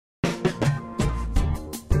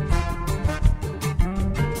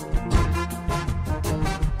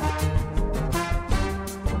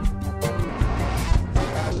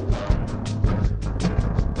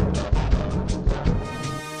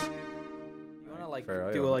like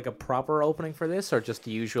Fair do eye like a proper opening for this, or just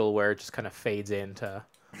the usual where it just kind of fades into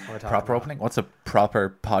what we're talking proper about? opening? What's a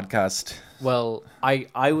proper podcast? Well,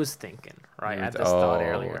 I was thinking right at this thought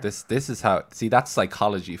earlier. This is how. See, that's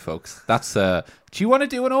psychology, folks. That's do you want to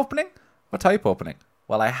do an opening? What type opening?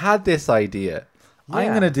 Well, I had this idea. I'm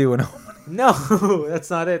Yeah. gonna do an opening. No, that's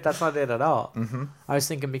not it. That's not it at all. Mm-hmm. I was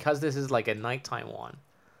thinking because this is like a nighttime one,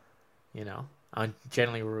 you know, and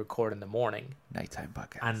generally we record in the morning, Nighttime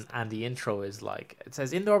podcast. and the intro is like it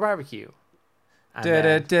says indoor barbecue. And Da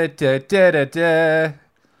then, da da da da da.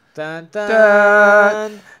 dun, Dun,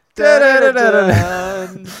 dun,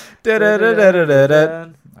 dun, dun, dun,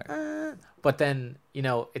 dun. But then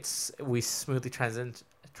we smoothly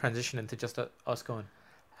transition into just us going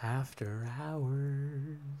after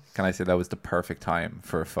hours. Can I say that was the perfect time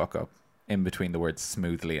for a fuck up? In between the words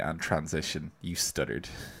smoothly and transition, you stuttered.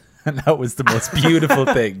 And that was the most beautiful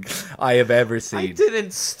thing I have ever seen. I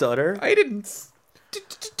didn't stutter. I didn't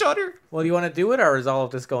stutter. Well, you want to do it, or is all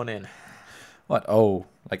of this going in? What? Oh,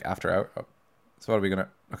 like after hour. Oh. So what are we gonna?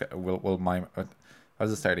 Okay, we'll mime. How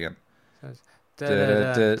does it start again?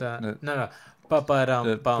 No. Bum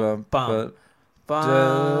bum bum bum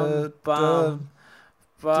bum.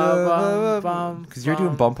 Because you're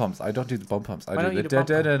doing bump pumps. I don't do the bump pumps. I do the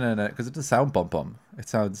because it doesn't sound bump bum. It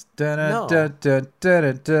sounds No. Yeah,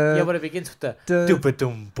 but it begins with the doopa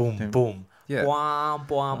doom boom boom. Yeah. Bwam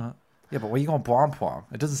bwam. Yeah, but why are you going bwam bwam?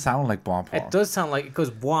 It doesn't sound like bwam bwam. It does sound like it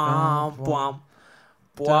goes bwam bwam.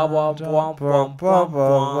 Bwam bwam bwam bwam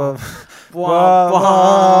bwam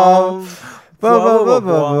bwam.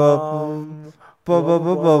 Bwam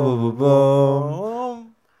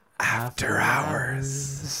bwam. After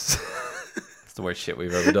hours. It's the worst shit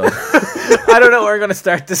we've ever done. I don't know where we're going to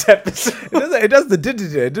start this episode. It does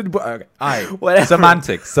the okay. Whatever.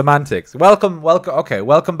 Semantics. Welcome. Okay,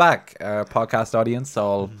 welcome back, podcast audience.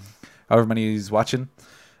 However many who's watching.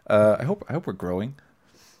 I hope we're growing.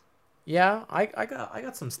 Yeah, I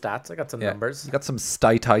got some stats. I got some numbers. You got some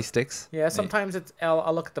statistics. Yeah, sometimes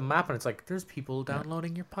I'll look at the map and it's like there's people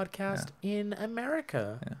downloading your podcast in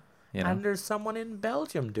America. Yeah. You know? And there's someone in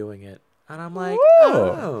Belgium doing it. And I'm like, Whoa.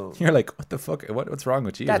 oh. You're like, what the fuck? What's wrong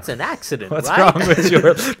with you? That's an accident, What's right? wrong with you?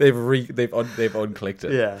 They've unclicked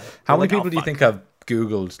it. Yeah. How many They're people do you think have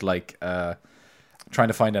Googled like trying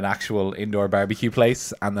to find an actual indoor barbecue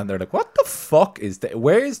place, and then they're like, what the fuck is that?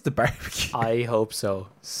 Where is the barbecue? I hope so.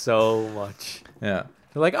 So much. Yeah.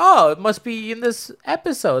 They're like, oh, it must be in this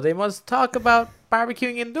episode. They must talk about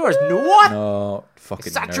barbecuing indoors. What? No,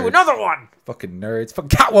 fucking Sat nerds. you another one. Fucking nerds. Fucking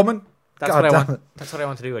Catwoman. That's God what I damn want. it. That's what I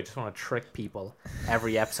want to do. I just want to trick people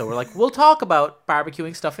every episode. We're like, we'll talk about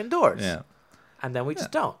barbecuing stuff indoors. Yeah. And then we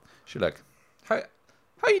just don't. Should like, how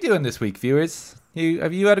you doing this week, viewers?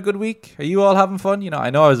 Have you had a good week? Are you all having fun? I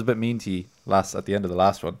know I was a bit mean to you at the end of the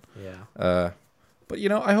last one. Yeah. But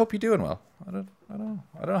I hope you're doing well. I don't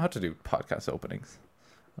know how to do podcast openings.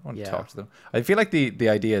 I want to talk to them. I feel like the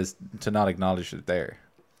idea is to not acknowledge that they're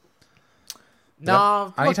there.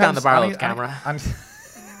 No, look down the barrel of the camera.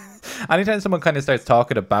 Anytime someone kind of starts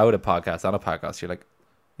talking about a podcast on a podcast, you're like,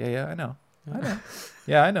 yeah, I know.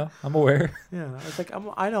 Yeah, I know. I'm aware. Yeah, it's like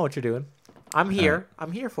I know what you're doing. I'm here.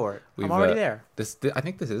 I'm here for it. I'm already there. I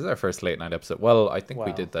think this is our first late night episode. Well, I think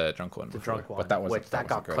we did the drunk one before. The drunk one, but that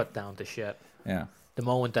got great. cut down to shit. Yeah. The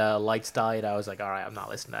moment the lights died, I was like, all right, I'm not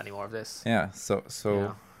listening to any more of this. Yeah. So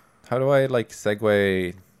Yeah. how do I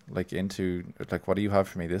segue into what do you have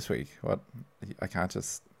for me this week? What I can't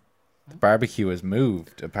just. The barbecue has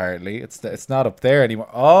moved. Apparently, it's not up there anymore.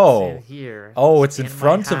 Oh, it's in here. Oh, it's in my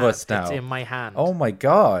front of hand. us now. It's in my hand. Oh my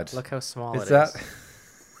god! Look how small is it that? is.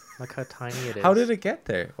 Look how tiny it is. How did it get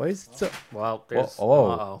there? Why is it so? Well, there's.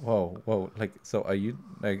 Whoa! So are you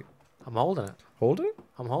I'm holding it. holding it?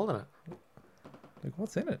 I'm holding it.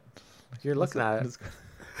 What's in it? You're looking at it.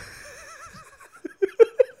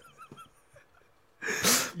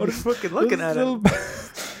 You're fucking looking at it.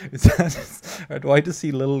 Is that, do I just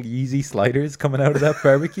see little Yeezy sliders coming out of that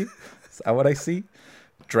barbecue? Is that what I see?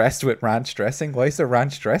 Dressed with ranch dressing? Why is there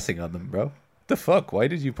ranch dressing on them, bro? What the fuck? Why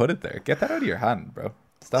did you put it there? Get that out of your hand, bro.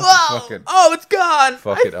 Stop fucking. Oh, it's gone. I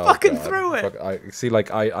fucking threw it. I see.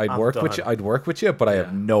 I'd work with you. I'd work with you, but I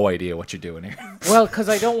have no idea what you're doing here. Well, because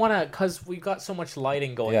I don't want to. Because we've got so much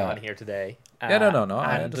lighting going on here today. No. I And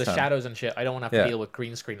the understand. shadows and shit. I don't want to have to deal with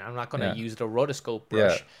green screen. I'm not going to use the rotoscope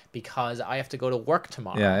brush because I have to go to work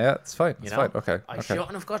tomorrow. Yeah, it's fine. It's fine. Okay. I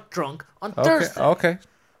shouldn't have got drunk on Okay. Thursday. Okay.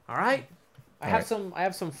 All right. I have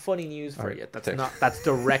some funny news for you. That's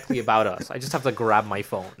directly about us. I just have to grab my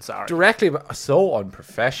phone. Sorry. Directly, so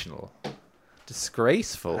unprofessional,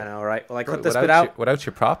 disgraceful. I know, right? Will I cut this bit out? Without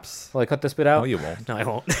your props? Will I cut this bit out? No, you won't. No, I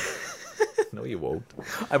won't. No, you won't.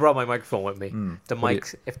 I brought my microphone with me.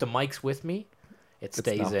 If the mic's with me, it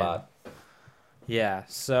stays not in. bad. Yeah.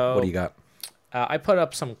 So What do you got? I put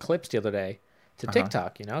up some clips the other day to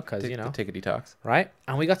TikTok, because The tickety talks. right?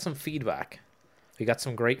 And we got some feedback. We got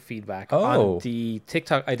some great feedback Oh. on the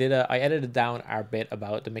TikTok. I edited down our bit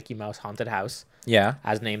about the Mickey Mouse haunted house, Yeah.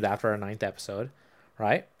 as named after our 9th episode,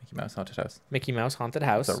 right? Mickey Mouse Haunted House. Mickey Mouse haunted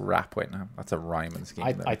house. That's a rap right now. That's a rhyming scheme.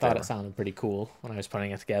 I thought it sounded pretty cool when I was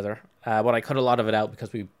putting it together, but I cut a lot of it out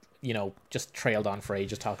because we, just trailed on for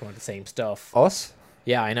ages talking about the same stuff. Us?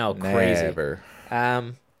 Yeah, I know, crazy. Never.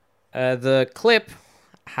 The clip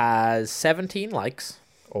has 17 likes.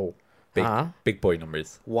 Oh, big boy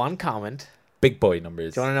numbers. 1 comment. Big boy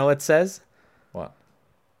numbers. Do you want to know what it says? What?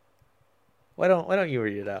 Why don't you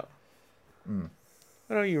read it out? Why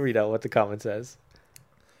don't you read out what the comment says?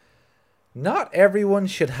 Not everyone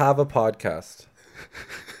should have a podcast.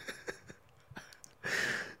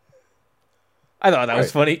 I thought that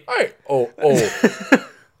was funny. Oh.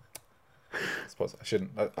 I suppose I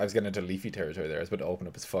shouldn't. I was getting into leafy territory there. I was about to open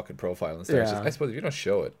up his fucking profile and start. Yeah. I suppose if you don't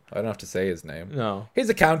show it, I don't have to say his name. No. His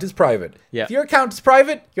account is private. Yeah. If your account is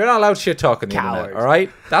private, you're not allowed shit talking the Coward. internet. All right.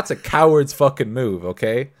 That's a coward's fucking move.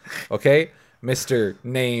 Okay. Mister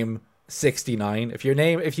Name 69. If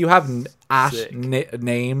you have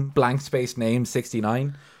name blank space name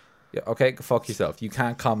 69. Yeah, okay, go fuck yourself. You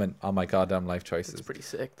can't comment on my goddamn life choices. It's pretty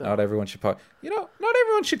sick, though. Not everyone should not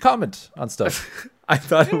everyone should comment on stuff. I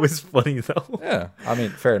thought it was funny, though. Yeah, I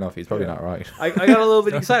mean, fair enough. He's probably not right. I got a little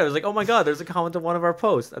bit excited. I was like, oh my god, there's a comment on one of our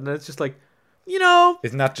posts. And then it's just like,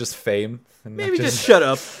 Isn't that just fame? Isn't maybe that just shut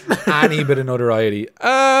up. any bit of notoriety.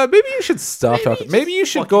 Maybe you should stop Maybe talking. just Maybe you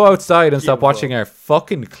should go outside and stop give watching up. our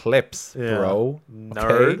fucking clips, Yeah. bro.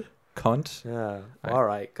 Nerd. Okay? Cunt. Yeah. All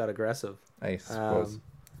right. Got aggressive. I suppose.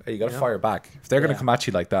 Hey, you gotta you know? fire back. If they're gonna Yeah. come at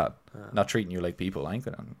you like that, not treating you like people, I ain't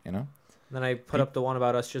gonna, Then I put up the one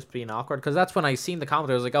about us just being awkward. Because that's when I seen the comment.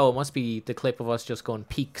 I was like, oh, it must be the clip of us just going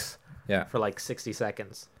peaks Yeah. for like 60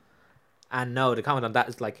 seconds. And no, the comment on that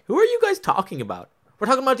is like, who are you guys talking about? We're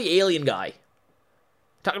talking about the alien guy.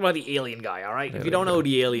 Talking about the alien guy, all right? If you don't know who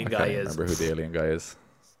the alien I guy can't is. remember who the alien guy is.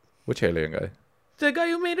 Which alien guy? The guy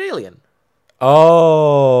who made Alien.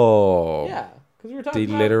 Oh. Yeah. Because we were talking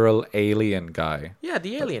The about... literal alien guy. Yeah,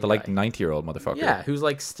 the alien The guy. like 90-year-old motherfucker. Yeah, who's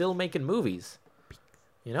like still making movies.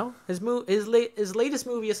 His latest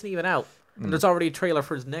movie isn't even out. And there's already a trailer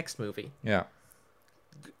for his next movie. Yeah.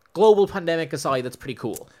 Global pandemic aside, that's pretty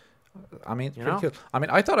cool. I mean, it's You pretty know? cool. I mean,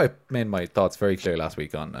 I thought I made my thoughts very clear last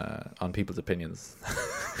week on people's opinions,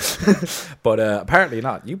 but apparently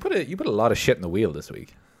not. You put a lot of shit in the wheel this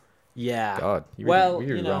week. Yeah. God, you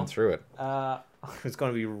really ran through it. It's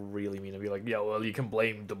going to be really mean to be like, yeah, well, you can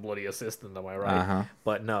blame the bloody assistant, am I right? Uh-huh.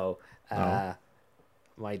 But no.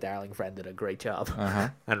 My darling friend did a great job Uh-huh.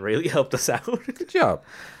 and really helped us out. Good job.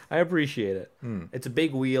 I appreciate it. It's a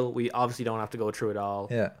big wheel. We obviously don't have to go through it all.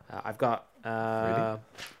 Yeah. I've got... Really?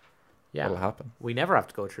 Yeah. What'll happen? We never have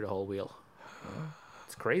to go through the whole wheel.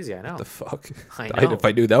 It's crazy, I know. The fuck? I know. If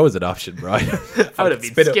I knew that was an option, right? I would have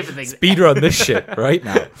been skipping things. Speed run this shit right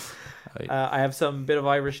now. I have some bit of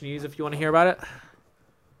Irish news if you want to hear about it.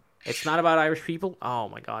 It's not about Irish people. Oh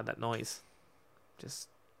my god, that noise. Just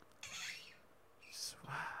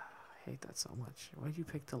I hate that so much. Why'd you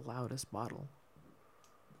pick the loudest bottle?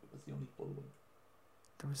 That's the only full one.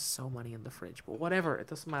 There was so many in the fridge, but whatever, it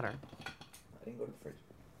doesn't matter. I didn't go to the fridge.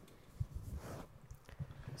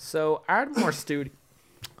 So Ardmore Studio.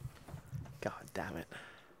 God damn it.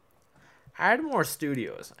 Ardmore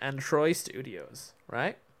Studios and Troy Studios,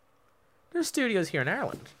 right? There's studios here in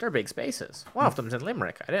Ireland. They're big spaces. One of them's in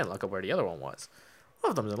Limerick. I didn't look up where the other one was.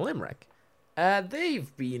 One of them's in Limerick.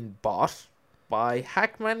 They've been bought by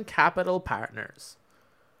Hackman Capital Partners,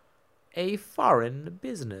 a foreign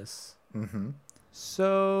business. Mm-hmm.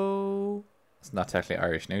 So It's not technically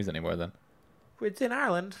Irish news anymore then. it's in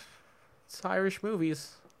Ireland. It's Irish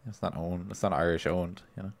movies. It's not owned. It's not Irish owned,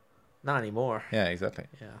 you know? Not anymore. Yeah, exactly.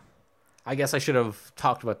 Yeah. I guess I should have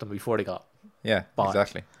talked about them before they got. Yeah, Bought.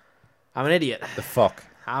 exactly. I'm an idiot. The fuck?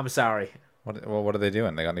 I'm sorry. What are they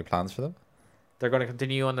doing? They got any plans for them? They're going to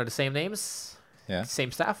continue under the same names, Yeah,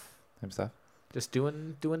 same staff, same stuff. just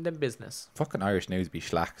doing them business. Fucking Irish news be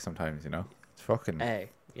slack sometimes, you know? It's fucking... Hey,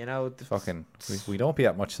 Fucking... We don't be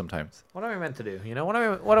at much sometimes. what am I meant to do? What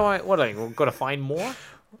am I going to find more?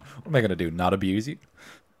 What am I going to do? Not abuse you?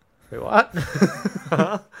 Wait, what?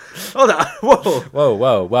 Hold on. Whoa.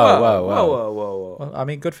 Whoa. Whoa. Well, I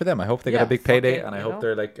mean, good for them. I hope they get Yeah, a big payday, fucking, and I you hope know?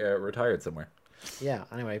 they're like retired somewhere. Yeah,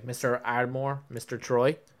 anyway, Mr. Ardmore, Mr.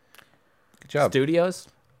 Troy. Good job. Studios.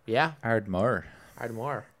 Yeah, Ardmore.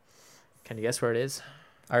 Ardmore. Can you guess where it is?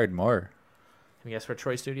 Ardmore. Can you guess where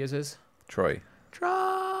Troy Studios is? Troy.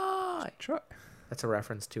 Try. That's a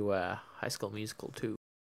reference to High School Musical too.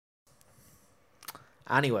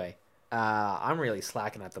 Anyway, I'm really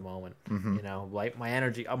slacking at the moment. Mm-hmm. You know, like my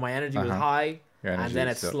energy was high, and then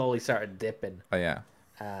it slowly started dipping. Oh yeah.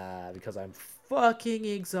 Because I'm fucking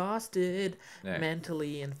exhausted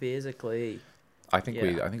mentally and physically. I think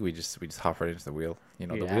we just hop right into the wheel. You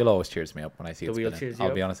know, the Yeah. wheel always cheers me up when I see it wheel spinning. cheers you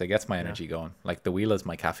I'll up? be honest, it gets my energy going. Like the wheel is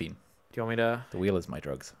my caffeine. Do you want me to? The wheel is my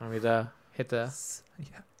drugs. Want me to hit the? Yeah,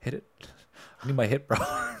 hit it. I need my hit, bro.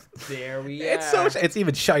 There we It's are. it's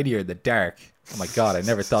even shinier in the dark. Oh my god, I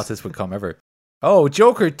never thought this would come ever. Oh,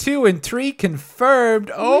 Joker 2 and 3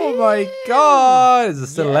 confirmed. Oh my god. Is it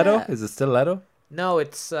still Leto? Yeah. Is it still Leto? No,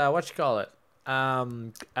 it's what you call it?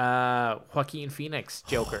 Joaquin Phoenix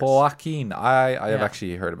Joker. Joaquin. I have Yeah.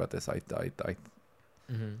 actually heard about this. I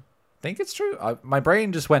Mm-hmm. think it's true. My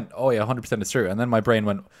brain just went, oh yeah, 100% it's true. And then my brain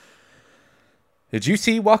went, did you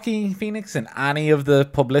see Joaquin Phoenix in any of the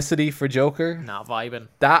publicity for Joker? Not vibing.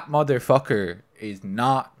 That motherfucker is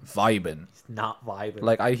not vibing. Not vibing.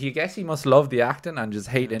 Like, I guess he must love the acting and just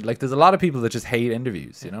hate it. Like, there's a lot of people that just hate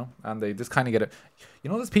interviews, you know? And they just kind of get it. You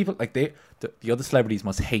know, there's people, like, the other celebrities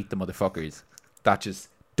must hate the motherfuckers that just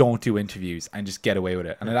don't do interviews and just get away with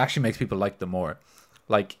it. And it actually makes people like them more.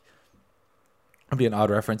 Like, it'll be an odd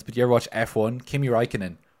reference, but you ever watch F1? Kimi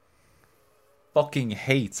Räikkönen fucking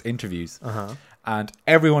hates interviews. And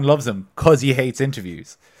everyone loves him because he hates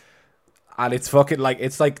interviews. And it's fucking like,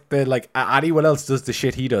 it's like anyone else does the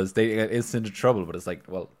shit he does, they get instant in trouble. But it's like,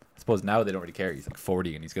 well, I suppose now they don't really care. He's like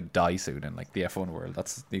 40 and he's going to die soon in like the F1 world.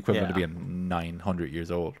 That's the equivalent of being 900 years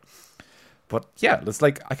old. But yeah, it's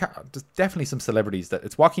like, there's definitely some celebrities that,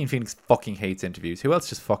 it's Joaquin Phoenix fucking hates interviews. Who else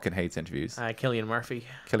just fucking hates interviews? Cillian Murphy.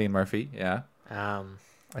 Cillian Murphy, yeah.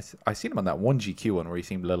 I seen him on that one GQ one where he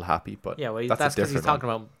seemed a little happy, but Yeah, well, that's because he's talking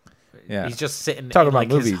one. about. He's just sitting Talking in about like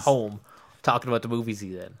movies. his home, talking about the movies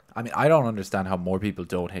he's in. I mean, I don't understand how more people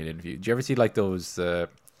don't hate interviews. Do you ever see like those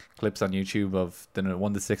clips on YouTube of the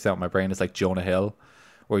one that sticks out in my brain is like Jonah Hill,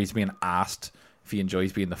 where he's being asked if he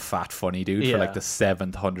enjoys being the fat funny dude for like the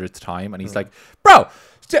 700th time, and he's like, "Bro,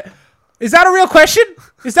 is that a real question?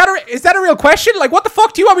 Is that a real question? Like, what the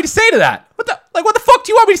fuck do you want me to say to that? What the fuck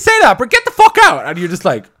do you want me to say to that? Bro, get the fuck out!" And you're just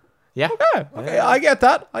like, Yeah. okay, I get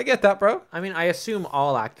that, bro. I mean, I assume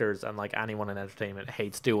all actors and like anyone in entertainment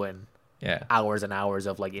hates doing hours and hours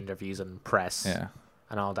of like interviews and press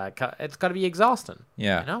and all that. It's got to be exhausting. You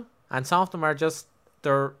know? And some of them are just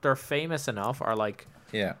they're famous enough or like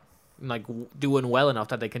doing well enough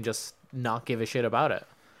that they can just not give a shit about it.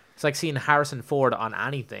 It's like seeing Harrison Ford on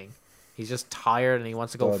anything. He's just tired and he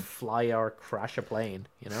wants to go fly or crash a plane,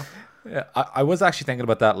 you know? Yeah, I was actually thinking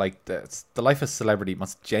about that. Like, the life of celebrity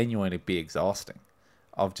must genuinely be exhausting.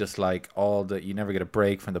 Of just like you never get a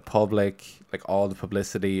break from the public, like all the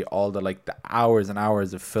publicity, all the like the hours and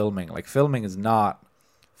hours of filming. Like, filming is not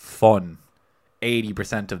fun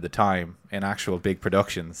 80% of the time in actual big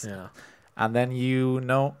productions. Yeah. And then you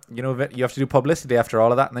have to do publicity after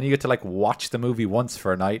all of that, and then you get to like watch the movie once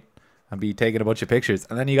for a night and be taking a bunch of pictures,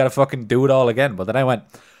 and then you got to fucking do it all again. But then I went,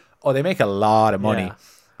 oh, they make a lot of money. Yeah.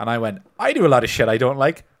 And I went, I do a lot of shit I don't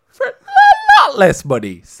like for a lot less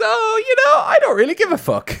money. So, I don't really give a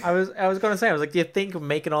fuck. I was going to say, I was like, do you think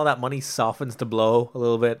making all that money softens the blow a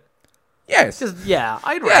little bit? Yes.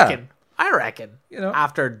 I'd reckon. I reckon. You know,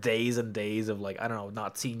 after days and days of like, I don't know,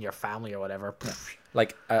 not seeing your family or whatever.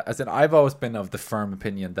 Like, as in, I've always been of the firm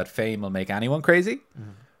opinion that fame will make anyone crazy.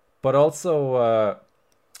 But also,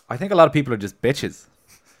 I think a lot of people are just bitches.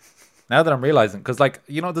 Now that I'm realizing, because like,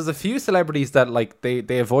 there's a few celebrities that like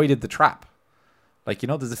they avoided the trap. Like,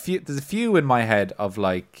 there's a few in my head of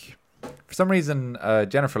like, for some reason,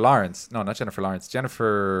 Jennifer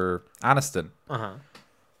Aniston.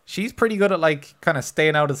 She's pretty good at like kind of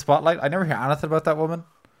staying out of the spotlight. I never hear anything about that woman.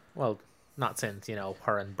 Well, not since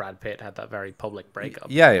her and Brad Pitt had that very public breakup.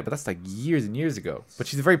 Yeah, but that's like years and years ago. But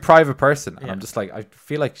she's a very private person, and I'm just like, I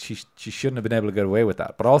feel like she shouldn't have been able to get away with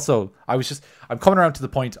that. But also, I'm coming around to the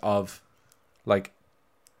point of like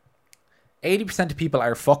 80% of people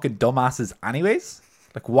are fucking dumbasses anyways.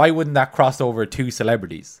 Like, why wouldn't that cross over to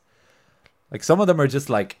celebrities? Like, some of them are just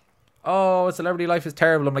like, oh, celebrity life is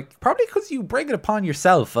terrible. I'm like, probably because you bring it upon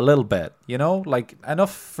yourself a little bit, like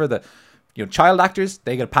enough for the child actors,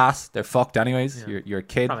 they get a pass. They're fucked anyways. You're a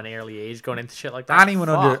kid from an early age going into shit like that. Anyone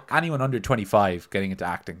under 25 getting into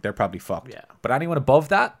acting, they're probably fucked. Yeah. But anyone above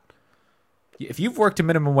that, if you've worked a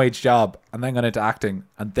minimum wage job and then gone into acting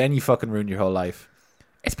and then you fucking ruin your whole life,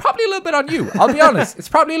 it's probably a little bit on you. I'll be honest. It's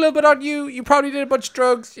probably a little bit on you. You probably did a bunch of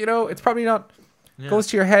drugs. It's probably not. Goes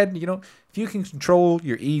to your head. If you can control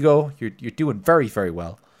your ego, you're doing very, very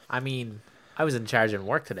well. I mean, I was in charge in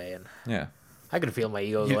work today, and Yeah. I could feel my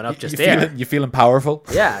ego going up just you there. You feeling powerful?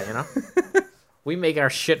 Yeah, you know. We make our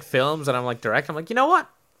shit films, and I'm like directing. I'm like, you know what?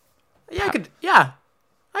 Yeah, I could. Yeah,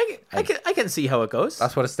 I can see how it goes.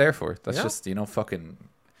 That's what it's there for. That's Yeah. just, fucking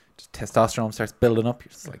just testosterone starts building up.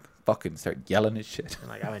 You're just like fucking start yelling at shit. I'm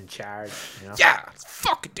like, I'm in charge. You know? Yeah, let's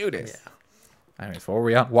fucking do this. Yeah. Anyways, what were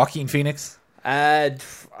we on? Joaquin Phoenix.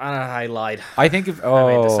 I lied. I think if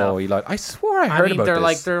made this up. he lied. I swore I heard about they're this.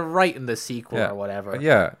 like they're writing the sequel Yeah. or whatever.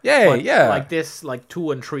 Yeah, But, yeah. Like this, like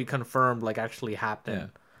 2 and 3 confirmed, like actually happening. Yeah.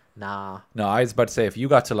 Nah. No, I was about to say if you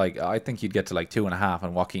got to like, I think you'd get to like 2.5,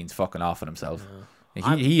 and Joaquin's fucking off on himself.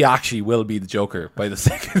 He actually will be the Joker by the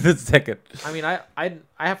second. I mean, I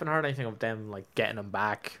haven't heard anything of them like getting him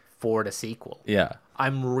back for the sequel. Yeah.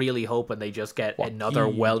 I'm really hoping they just get Joaquin. another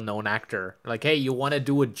well-known actor. Like, hey, you want to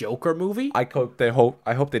do a Joker movie? I hope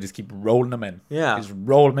they just keep rolling them in. Yeah. Just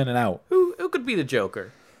roll them in and out. Who could be the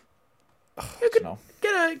Joker? Who could know.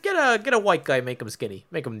 get a white guy, make him skinny,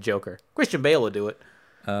 make him Joker. Christian Bale would do it.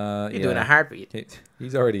 He'd do it in a heartbeat.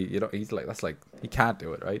 He's already, he's like, that's like, he can't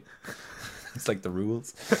do it, right? It's like the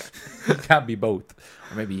rules. He can't be both.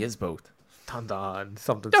 Or maybe he is both. Dun dun,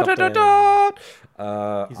 something. He's an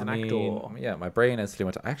actor. Yeah, my brain is too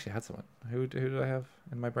much. I actually had someone. Who do I have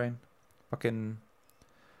in my brain? Fucking.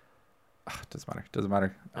 Doesn't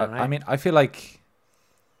matter. All right. I mean, I feel like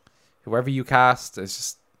whoever you cast is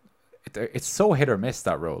just. It's so hit or miss,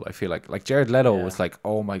 that role. I feel like Jared Leto was like,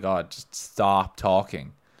 oh my god, just stop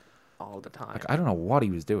talking all the time. Like, I don't know what he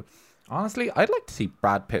was doing. Honestly, I'd like to see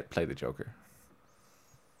Brad Pitt play the Joker.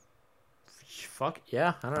 Fuck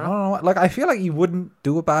yeah, I don't I know. don't know. Like, I feel like he wouldn't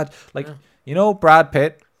do a bad. Like, Brad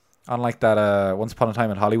Pitt on like that Once Upon a Time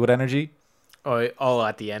in Hollywood energy. Oh,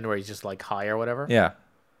 at the end where he's just like high or whatever. Yeah.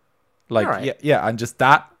 Like, Alright. yeah, and just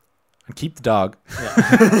that. And keep the dog.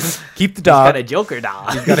 Yeah. Keep the dog. He's got a Joker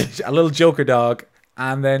dog. He's got a little Joker dog.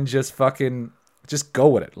 And then just fucking. Just go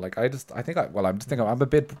with it. Like, I'm a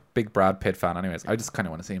big Brad Pitt fan anyways. I just kind of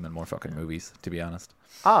want to see him in more fucking movies, to be honest.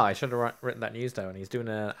 I should have written that news down. He's doing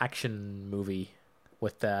an action movie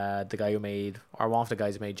with the guy who made, or one of the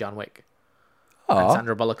guys who made John Wick. And Oh,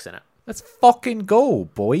 Sandra Bullock's in it. let's fucking go,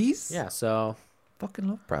 boys. Yeah, so Fucking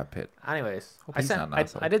love Brad Pitt. anyways, Hope he's not an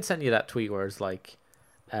asshole. I did send you that tweet where it's like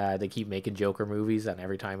they keep making Joker movies and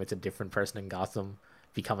every time it's a different person in Gotham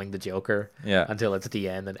becoming the Joker. Yeah. Until it's at the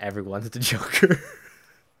end and everyone's the Joker.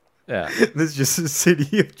 Yeah. There's just a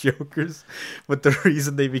city of Jokers, but the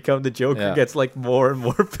reason they become the Joker gets like more and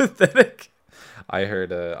more pathetic. I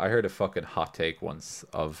heard a fucking hot take once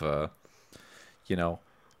of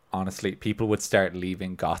honestly, people would start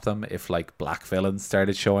leaving Gotham if like black villains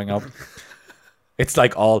started showing up. It's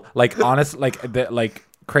like all like honest like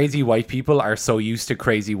crazy white people are so used to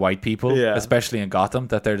crazy white people, especially in Gotham,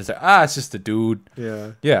 that they're just like, it's just a dude.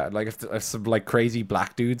 Yeah. Like if some like crazy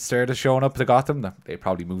black dudes started showing up to Gotham, they'd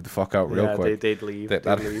probably move the fuck out real quick. They'd leave. They'd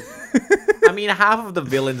leave. I mean, half of the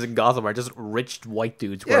villains in Gotham are just rich white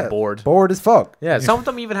dudes who are bored. Bored as fuck. Yeah, some of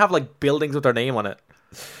them even have like buildings with their name on it.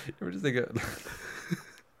 We're just thinking.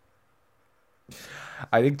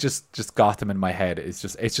 I think just Gotham in my head is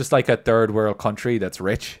it's just like a third world country that's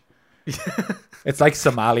rich. It's like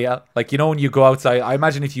Somalia. Like, when you go outside, I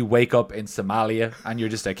imagine if you wake up in Somalia and you're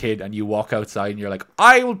just a kid and you walk outside and you're like,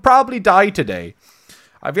 I will probably die today.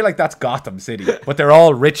 I feel like that's Gotham City, but they're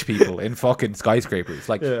all rich people in fucking skyscrapers.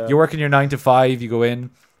 Like, you're working your 9 to 5, you go in,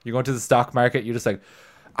 you go into the stock market, you're just like,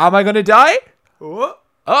 am I going to die? What?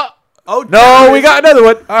 Oh, no, we got another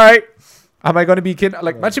one. All right. Am I going to be kidding?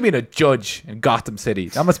 Like, imagine being a judge in Gotham City.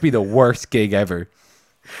 That must be the worst gig ever.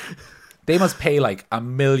 They must pay like $1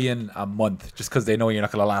 million a month just because they know you're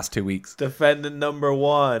not going to last 2 weeks. Defendant number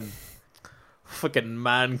 1. Fucking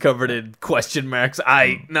man covered in question marks.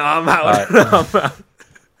 I'm out. I'm out.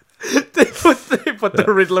 They put the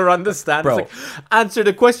Riddler on the stand. Bro. It's like, answer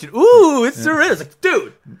the question. Ooh, it's the Riddler. It's like,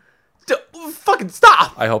 dude, fucking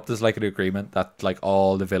stop. I hope there's like an agreement that like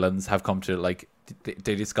all the villains have come to like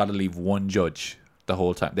they just got to leave one judge the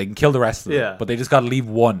whole time. They can kill the rest of them, but they just got to leave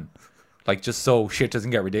one. Like, just so shit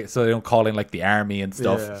doesn't get ridiculous, so they don't call in like the army and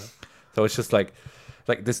stuff. Yeah. So it's just like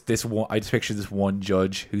this one. I just picture this one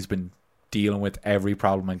judge who's been dealing with every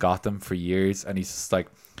problem in Gotham for years, and he's just like,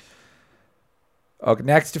 okay,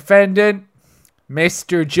 next defendant,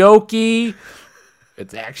 Mr. Jokey.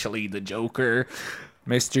 It's actually the Joker.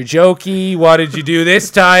 Mr. Jokey, what did you do this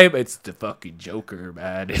time? It's the fucking Joker,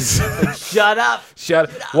 man. Shut up.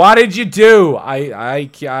 What did you do? I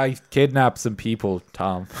kidnapped some people,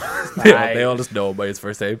 Tom. they all just know him by his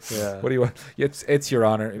first name. Yeah. What do you want? It's Your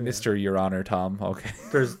Honor, Mr. Your Honor, Tom. Okay.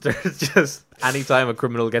 There's just anytime a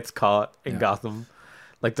criminal gets caught in Gotham,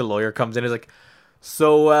 like the lawyer comes in, is like,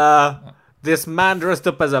 so This man dressed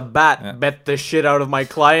up as a bat bet the shit out of my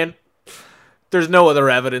client. There's no other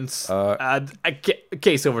evidence.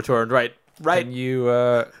 Case overturned. Right. Can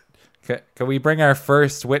you? Can we bring our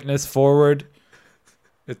first witness forward?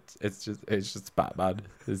 It's just Batman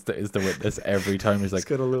is the witness every time. He's like,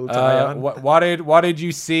 got a little tie on. What did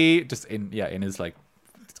you see? Just in his like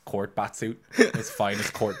court bat suit, his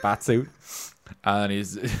finest court bat suit, and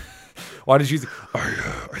he's. What did you see?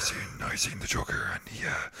 I seen the Joker, and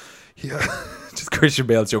he just Christian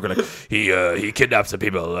Bale's Joker, like he kidnaps some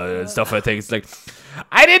people and stuff. I think it's like,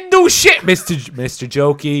 I didn't do shit, Mister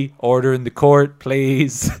Jokey. Order in the court,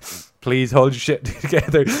 please. Please hold your shit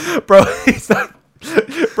together, bro.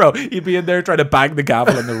 Bro, he'd be in there trying to bang the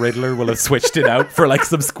gavel, and the Riddler will have switched it out for like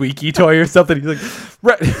some squeaky toy or something. He's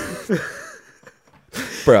like,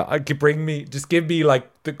 bro, give me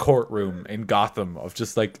like the courtroom in Gotham of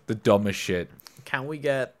just like the dumbest shit. Can we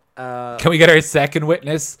get our second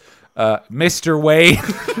witness, Mr. Wayne?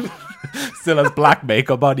 Still has black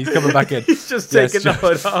makeup on. He's coming back in. He's just taking the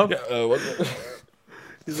hood off.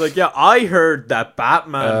 He's like, yeah, I heard that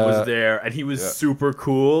Batman was there, and he was super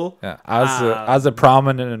cool. Yeah, as a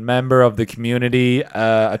prominent member of the community,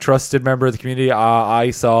 a trusted member of the community,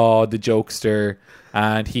 I saw the jokester,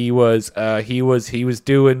 and he was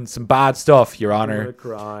doing some bad stuff, Your Honor.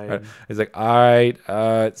 Crime. He's like, all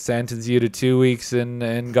right, sentence you to 2 weeks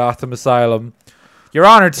in Gotham Asylum, Your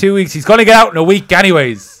Honor. 2 weeks. He's gonna get out in a week,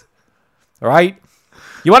 anyways. All right.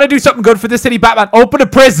 You want to do something good for the city, Batman? Open a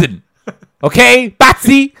prison. Okay,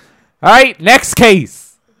 Batsy. All right, next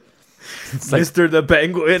case. It's like, Mr. the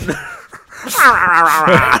Penguin.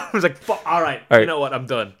 I was like, all right, you know what? I'm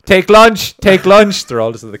done. Take lunch. They're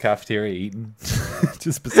all just in the cafeteria eating,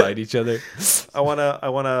 just beside each other. I want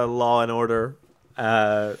a Law and Order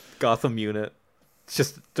Gotham unit. It's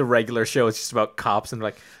just the regular show. It's just about cops and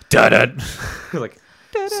like, dun like,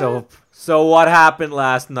 so what happened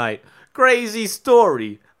last night? Crazy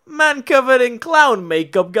story. Man covered in clown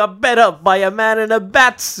makeup got bet up by a man in a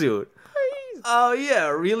bat suit. Oh yeah,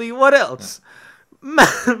 really? What else? Man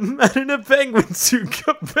in a penguin suit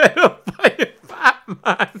got bet up by a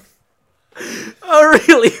Batman. Oh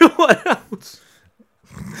really? What else?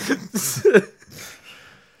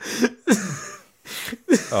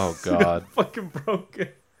 Oh god. Fucking broken.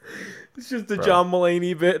 It's just a John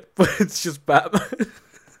Mulaney bit, but it's just Batman.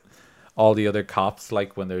 All the other cops,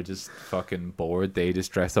 like when they're just fucking bored, they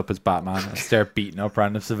just dress up as Batman and start beating up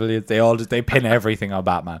random civilians. They pin everything on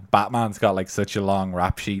Batman. Batman's got like such a long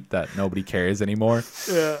rap sheet that nobody cares anymore.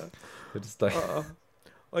 Yeah, they're just like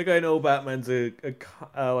I know Batman's a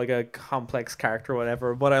complex character or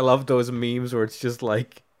whatever, but I love those memes where it's just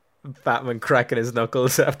like Batman cracking his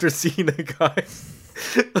knuckles after seeing a guy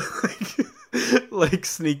like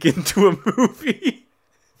sneak into a movie.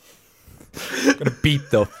 I'm gonna beat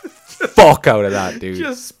the fuck out of that dude.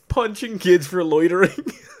 Just punching kids for loitering.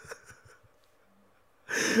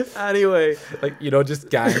 Anyway, like, you know, just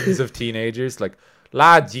gangs of teenagers like,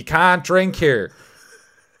 lads, you can't drink here.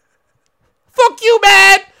 Fuck you,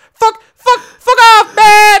 man. Fuck off,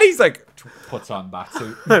 man. He's like, puts on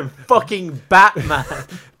batsuit. I'm fucking Batman.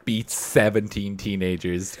 Beats 17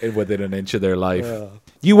 teenagers within an inch of their life. Yeah.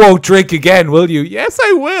 You won't drink again, will you? Yes,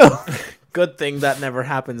 I will. Good thing that never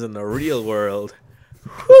happens in the real world.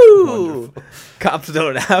 Woo! Cops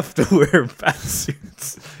don't have to wear bat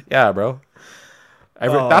suits. Yeah, bro.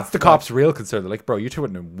 That's the cops' real concern. They're like, bro, you're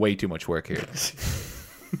putting in way too much work here.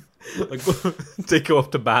 Like, they go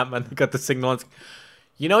up to Batman, they got the signal. Like,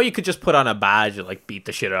 you know, you could just put on a badge and like beat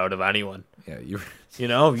the shit out of anyone. Yeah, you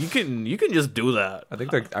know, you can just do that. I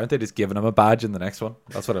think aren't they just giving him a badge in the next one?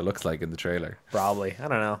 That's what it looks like in the trailer. Probably. I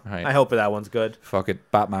don't know. Right. I hope that one's good. Fuck it,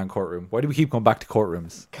 Batman courtroom. Why do we keep going back to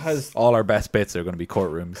courtrooms? Because all our best bits are going to be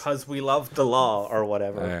courtrooms. Because we love the law or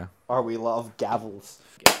whatever. Yeah. Or we love gavels.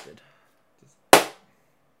 Gifted. All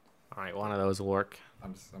right, one of those will work.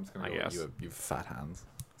 I'm just going to go with you fat hands.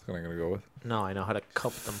 That's what I'm going to go with. No, I know how to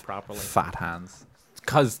cup them properly. Fat hands.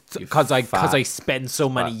 Because I spend so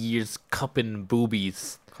many years cupping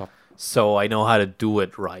boobies, so I know how to do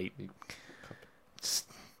it right.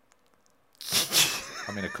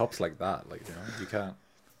 I mean, a cup's like that, like, you know, you can't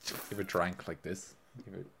give a drink like this.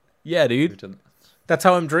 Yeah, dude. That's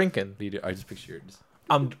how I'm drinking. I just picture yours.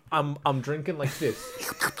 I'm drinking like this.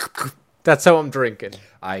 That's how I'm drinking.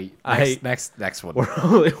 Next one.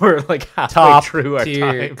 We're like halfway top through our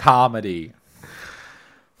tier time. Comedy.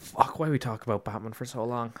 Fuck, why we talk about Batman for so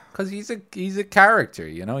long? Because he's a character,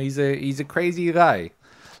 you know. He's a crazy guy.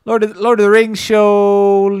 Lord of the Rings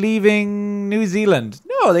show leaving New Zealand.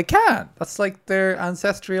 No, they can't. That's like their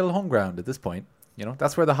ancestral home ground at this point. You know,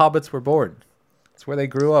 that's where the hobbits were born. That's where they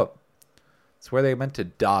grew up. It's where they meant to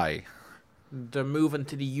die. they're moving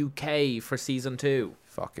to the UK for season 2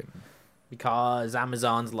 Fucking because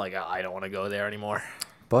Amazon's like, "Oh, I don't want to go there anymore."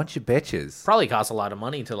 bunch of bitches. Probably costs a lot of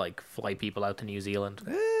money to like fly people out to New Zealand.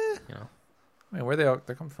 You know. I mean, where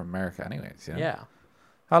they come from America, anyways. You know? Yeah.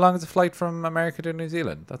 How long is a flight from America to New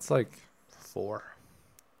Zealand? That's like 4.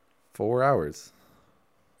 4 hours,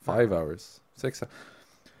 5 hours, 6.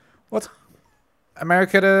 What's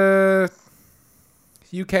America to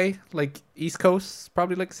UK? Like East Coast,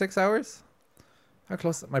 probably like 6 hours. How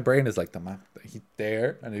close? My brain is like the map. He's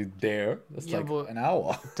there and he's there. That's Yeah, like but an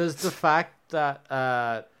hour. Does the fact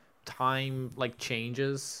that time like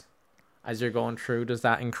changes as you're going through, does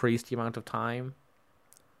that increase the amount of time?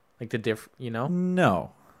 Like the you know?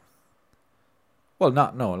 No. Well,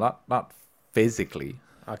 not physically.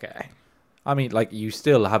 Okay. I mean, like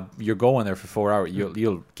you're going there for 4 hours.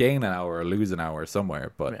 You'll gain an hour or lose an hour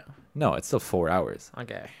somewhere, but Yeah. no, it's still 4 hours.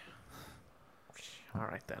 Okay. All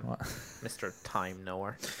right then, What? Mr. Time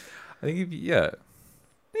Knower. I think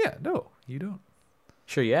no, you don't.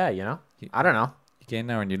 Sure, yeah, you know. I don't know. You gain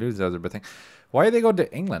an hour and you lose the other, but thing. Why are they going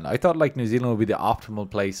to England? I thought like New Zealand would be the optimal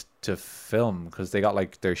place to film because they got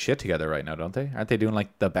like their shit together right now, don't they? Aren't they doing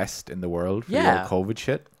like the best in the world for Yeah. the COVID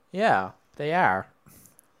shit? Yeah, they are.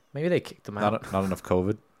 Maybe they kicked them out. Not enough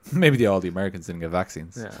COVID. Maybe all the Americans didn't get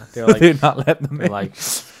vaccines. Yeah, they're like, they're not letting them they're in. like,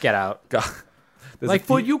 get out. God. There's Like, a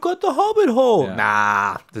few- but you got the Hobbit hole. Yeah.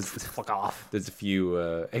 Nah, There's, fuck off. there's a few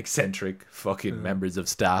eccentric fucking members of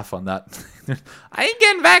staff on that. I ain't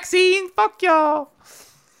getting vaccine. Fuck y'all.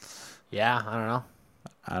 Yeah, I don't know.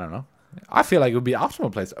 I don't know. I feel like it would be an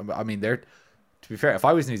optimal place. I mean, to be fair, if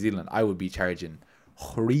I was New Zealand, I would be charging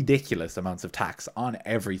ridiculous amounts of tax on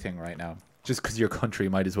everything right now. Just because your country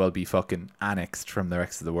might as well be fucking annexed from the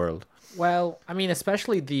rest of the world. Well, I mean,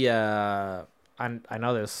 especially the I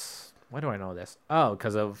know this. Why do I know this? Oh,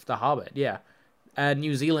 because of The Hobbit. Yeah,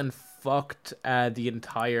 New Zealand fucked the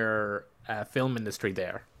entire film industry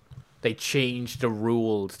there. They changed the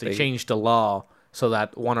rules. They changed the law so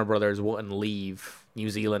that Warner Brothers wouldn't leave New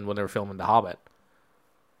Zealand when they were filming The Hobbit.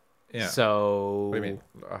 Yeah. So What do you mean?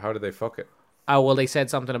 How did they fuck it? oh well, they said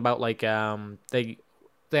something about like they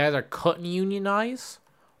either couldn't unionize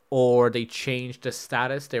or they changed the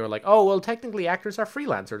status. They were like, oh well, technically actors are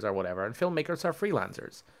freelancers or whatever, and filmmakers are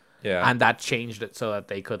freelancers. Yeah. And that changed it so that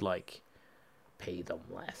they could like pay them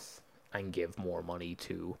less and give more money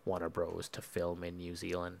to Warner Bros to film in New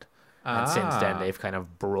Zealand. And since then, they've kind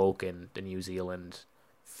of broken the New Zealand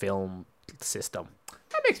film system.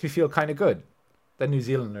 That makes me feel kind of good. That New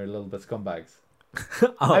Zealand are a little bit scumbags.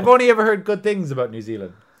 Oh. I've only ever heard good things about New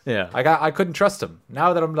Zealand. Yeah. I couldn't trust them.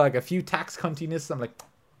 Now that I'm like a few tax cuntiness, I'm like,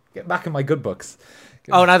 get back in my good books.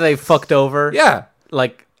 Oh, now they fucked over. Yeah.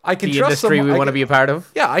 Like I can the trust industry someone- we I want to can- be a part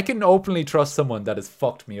of. Yeah, I can openly trust someone that has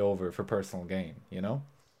fucked me over for personal gain, you know?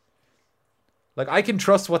 Like I can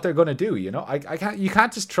trust what they're gonna do, you know? I can't you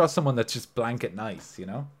can't just trust someone that's just blanket nice, you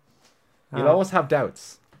know? You'll Oh. always have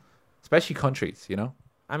doubts. Especially countries, you know?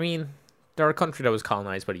 I mean, they're a country that was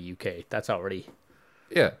colonized by the UK. That's already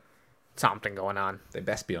Yeah. something going on. They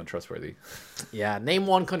best be untrustworthy. Yeah, name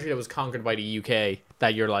one country that was conquered by the UK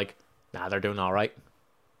that you're like, nah, they're doing all right.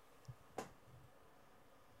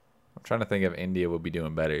 I'm trying to think if India would be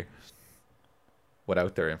doing better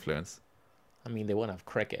without their influence. I mean, they wouldn't have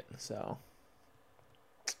cricket, so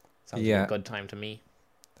sounds Yeah. like a good time to me.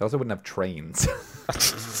 They also wouldn't have trains.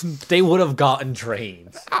 They would have gotten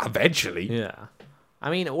trains. Eventually. Yeah, I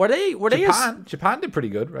mean, were they? Japan did pretty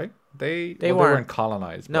good, right? They They weren't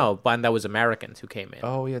colonized. but- No, but that was Americans who came in.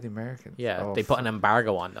 Oh yeah, the Americans. Yeah, Oh, they put an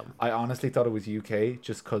embargo on them. I honestly thought it was UK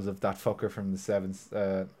just because of that fucker from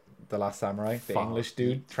the Last Samurai, the Fuck. English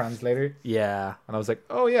dude translator, Yeah, and I was like,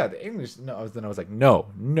 oh yeah, the English. No, I was like, no,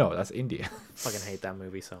 that's India. fucking hate that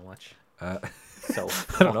movie so much. Uh, So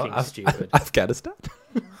I don't know, fucking stupid. Afghanistan.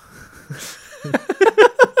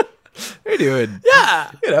 They're doing,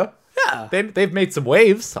 Yeah, you know, yeah. they've made some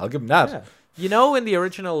waves. I'll give them that. Yeah. You know, in the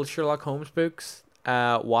original Sherlock Holmes books,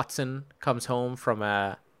 Watson comes home from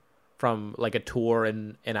like a tour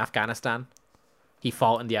in Afghanistan. He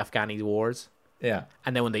fought in the Afghani wars, Yeah.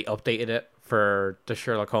 and then when they updated it for the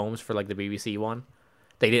Sherlock Holmes for like the BBC one,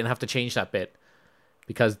 they didn't have to change that bit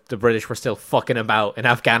because the British were still fucking about in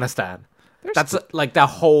Afghanistan. That's like the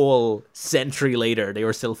whole century later, they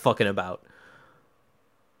were still fucking about.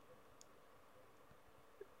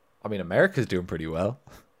 I mean, America's doing pretty well.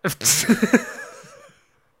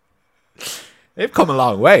 They've come a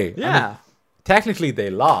long way. I Yeah. mean, technically, they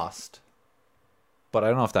lost, but I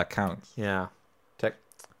don't know if that counts. Yeah.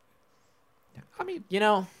 I mean, You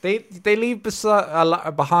know, they leave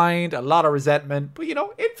behind a lot of resentment, but you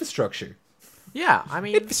know, infrastructure. yeah, I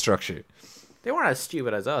mean, Infrastructure. They weren't as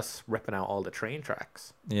stupid as us ripping out all the train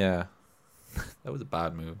tracks. Yeah. That was a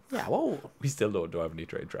bad move. Yeah, whoa. We still don't have any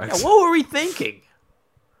train Yeah, tracks. what were we thinking?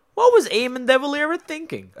 What was Eamon de Valera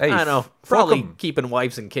thinking? Hey, I don't know. fuck Probably 'em. keeping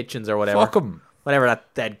wives in kitchens or whatever. Fuck them. Whatever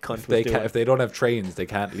that dead cunt was doing. If they don't have trains, they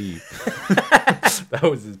can't leave. That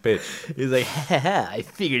was his pitch. He's like, ha, I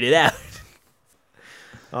figured it out.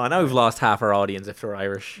 Oh, now we've lost half our audience if they're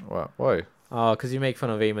Irish. What? Why? Oh, because you make fun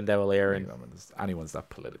of Eamon de Valera and Anyone's that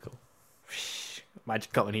political. imagine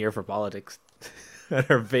coming here for politics that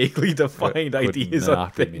are vaguely defined Would ideas not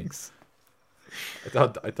on be me. things. I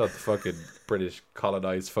thought the fucking British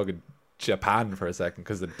colonized fucking Japan for a second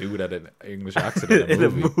because the dude had an English accent in a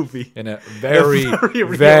movie. In a very, very very,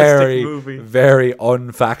 realistic movie. very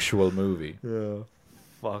unfactual movie. Yeah.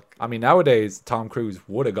 Fuck. I mean, nowadays Tom Cruise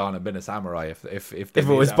would have gone and been a samurai if it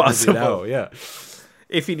was possible. Now, yeah.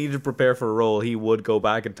 If he needed to prepare for a role, he would go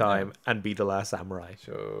back in time and be the last samurai.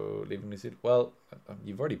 So leaving New Zealand. Well,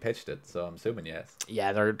 you've already pitched it, so I'm assuming yes.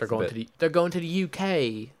 Yeah, they're going to the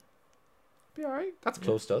UK. Be all right. That's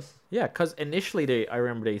close to us. Yeah, because initially I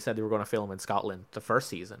remember they said they were going to film in Scotland the first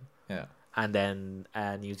season, Yeah. and then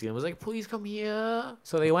New Zealand was like, "Please come here,"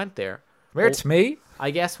 so they went there. Where it's me.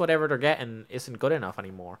 I guess whatever they're getting isn't good enough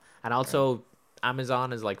anymore, and also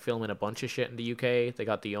Amazon is like filming a bunch of shit in the UK. They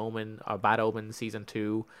got The Omen or Bad Omen season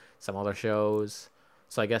 2, some other shows.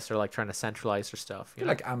 So I guess they're like trying to centralize their stuff. I feel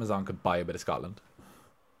like Amazon could buy a bit of Scotland.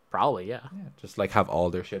 Probably, yeah. Yeah. Just like have all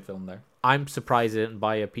their shit filmed there. I'm surprised they didn't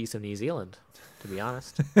buy a piece of New Zealand, to be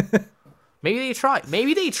honest. Maybe they tried.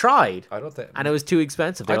 I don't think. And it was too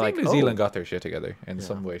expensive. I They're think like, New Zealand got their shit together in Yeah.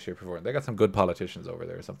 some way, shape, or form. They got some good politicians over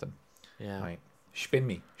there or something. Yeah. Right. Spin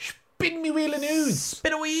me wheel of news.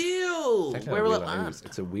 Spin a wheel. It's not Where a will wheel it of land? news.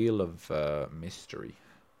 It's a wheel of mystery.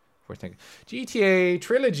 We're thinking GTA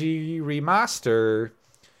trilogy remaster.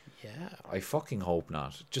 Yeah. I fucking hope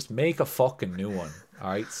not. Just make a fucking new one. All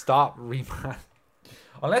right, stop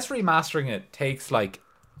unless remastering it takes like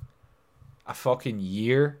a fucking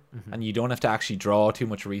year and you don't have to actually draw too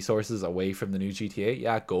much resources away from the new GTA.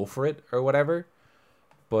 Yeah, go for it or whatever.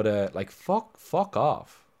 But like fuck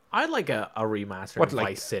off. I'd like a remaster What, of like-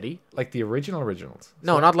 Vice City. Like the originals.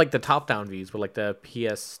 No, not like the top-down views, but like the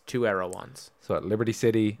PS2 era ones. So at Liberty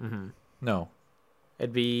City. No,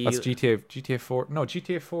 It'd be that's GTA 4. No,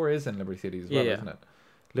 GTA 4 is in Liberty City as well, Yeah. isn't it?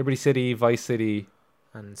 Liberty City, Vice City,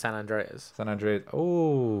 and San Andreas. San Andreas.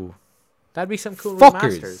 Oh, That'd be some cool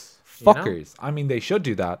remasters. you know? fuckers. I mean, they should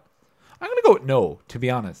do that. I'm gonna go with no, to be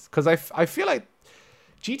honest, because I feel like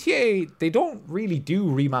GTA, they don't really do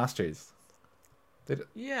remasters.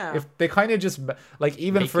 Yeah. If they kind of just like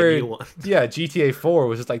even Make a for new one. yeah, GTA 4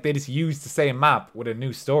 was just like they just used the same map with a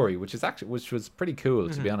new story, which was pretty cool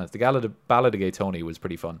to be honest. The Ballad of Gay Tony was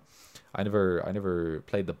pretty fun. I never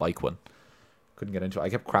played the bike one. Couldn't get into it. I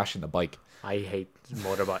kept crashing the bike. I hate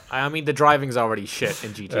motorbike. I mean, the driving's already shit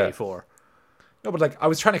in GTA Yeah. 4. No, but like I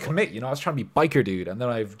was trying to commit, I was trying to be biker dude, and then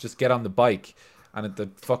I just get on the bike, and the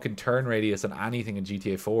fucking turn radius on anything in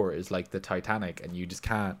GTA 4 is like the Titanic, and you just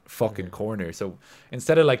can't fucking corner. So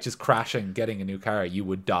instead of like just crashing, getting a new car, you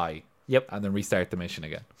would die. Yep. And then restart the mission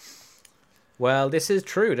again. Well, this is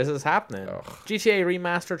true. This is happening. Ugh. GTA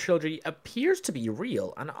Remaster Trilogy appears to be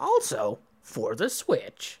real, and also for the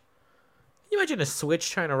Switch. Can you imagine a Switch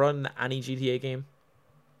trying to run any GTA game?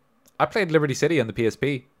 I played Liberty City on the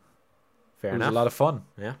PSP. Fair It was enough. a lot of fun.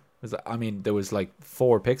 Yeah. I mean, there was like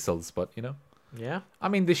 4 pixels, but Yeah. I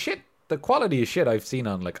mean, the quality of shit I've seen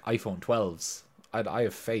on like iPhone 12s. I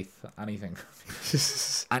have faith. Anything.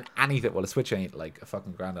 And anything. Well, a Switch ain't like a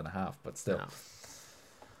fucking $1.50, but still. No.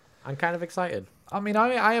 I'm kind of excited. I mean,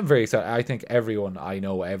 I am very excited. I think everyone I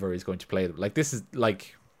know ever is going to play them. Like this is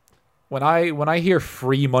like when I hear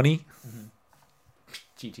free money,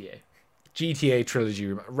 GTA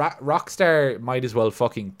trilogy, Rockstar might as well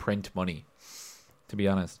fucking print money. To be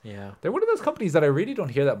honest, Yeah. they're one of those companies that I really don't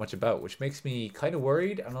hear that much about, which makes me kind of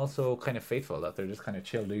worried and also kind of faithful that they're just kind of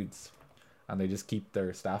chill dudes, and they just keep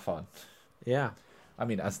their staff on. Yeah. I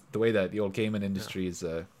mean, as the way that the old gaming industry is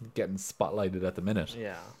getting spotlighted at the minute.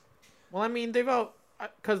 Yeah. Well, I mean, they've all...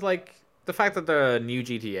 Because, like, the fact that the new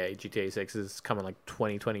GTA 6, is coming, like,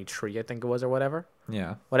 2023, I think it was, or whatever.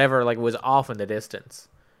 Yeah. Whatever, like, was off in the distance.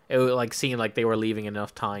 It would, like, seem like they were leaving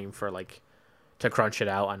enough time for, like, to crunch it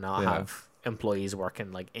out and not Yeah. have employees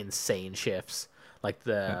working, like, insane shifts. Like,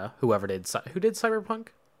 whoever did... Who did Cyberpunk?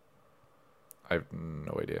 I have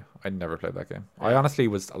no idea. I never played that game. I honestly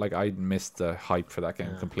was like, I missed the hype for that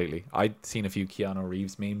game completely. I'd seen a few Keanu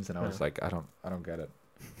Reeves memes, and I was like, I don't get it.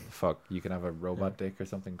 Fuck, you can have a robot dick or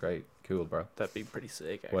something. Great, cool, bro. That'd be pretty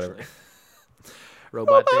sick, actually. Whatever.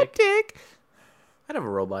 Robot dick. I'd have a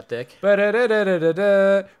robot dick.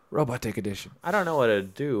 Ba-da-da-da-da-da. Robot Dick Edition. I don't know what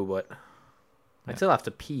it'd do, but I'd still have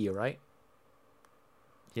to pee, right?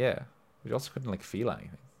 Yeah. You also couldn't like feel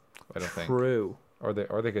anything. I don't think. True. Or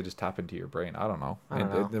they could just tap into your brain. I don't know. I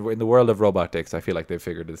don't know. In the world of robot dicks, I feel like they've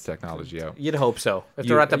figured this technology out. You'd hope so. If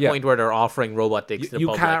they're at the point where they're offering robot dicks to the You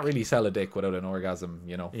public. can't really sell a dick without an orgasm,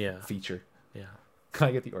 feature. Yeah. Can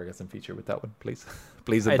I get the orgasm feature with that one, please?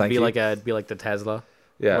 Please and thank It'd you. be like the Tesla.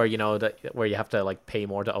 Yeah. Where you have to like pay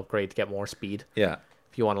more to upgrade to get more speed. Yeah.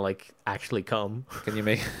 If you want to like actually come. Can you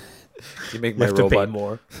make You my have to robot pay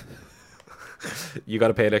more. You got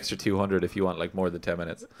to pay an extra 200 if you want like more than 10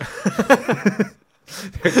 minutes.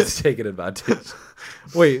 They're just taking advantage.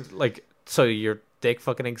 Wait, like so your dick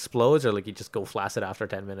fucking explodes, or like you just go flaccid after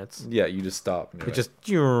 10 minutes? Yeah, you just stop. It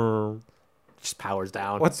just powers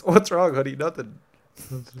down. What's wrong, honey? Nothing.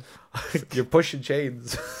 You're pushing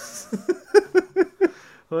chains.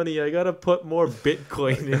 Honey, I gotta put more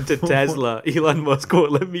Bitcoin into Tesla. Elon Musk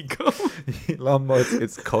won't let me go. Elon Musk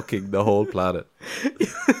is cooking the whole planet.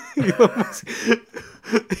 Elon Musk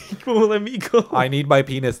he won't let me go. I need my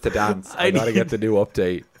penis to dance. I gotta get the new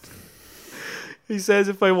update. He says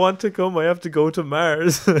if I want to come, I have to go to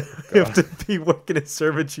Mars. I have to be working in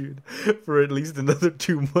servitude for at least another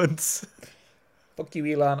 2 months. Fuck you,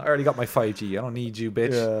 Elon. I already got my 5G. I don't need you,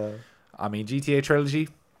 bitch. Yeah. I mean, GTA Trilogy.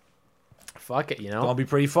 Fuck it, Gonna be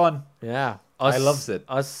pretty fun. Yeah. I loves it.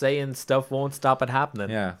 Us saying stuff won't stop it happening.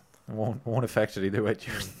 Yeah. It won't affect it either way.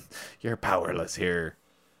 You're powerless here.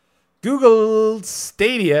 Google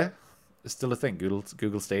Stadia is still a thing.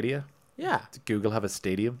 Google Stadia. Yeah. Did Google have a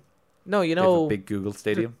stadium? No, you They have know, a big Google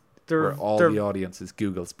Stadium they're where all the audience is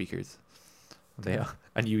Google speakers.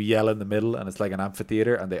 And you yell in the middle, and it's like an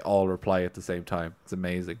amphitheater, and they all reply at the same time. It's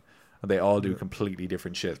amazing, and they all do completely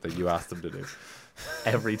different shit that you ask them to do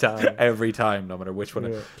every time. every time, no matter which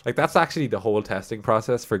one. Yeah. Like that's actually the whole testing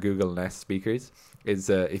process for Google Nest speakers. Is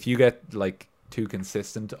if you get like too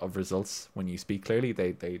consistent of results when you speak clearly,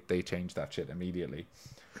 they change that shit immediately.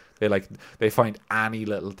 They find any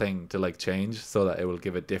little thing to like change so that it will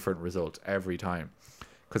give a different result every time.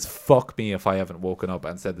 Because fuck me if I haven't woken up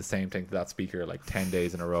and said the same thing to that speaker like 10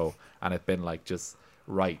 days in a row and it's been like just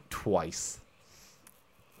right twice.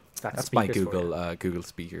 That's my Google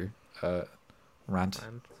speaker rant.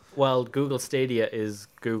 Well, Google Stadia is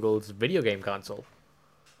Google's video game console.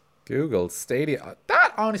 Google Stadia.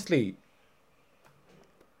 That honestly,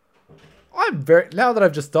 now that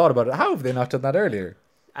I've just thought about it, how have they not done that earlier?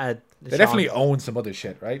 They definitely own some other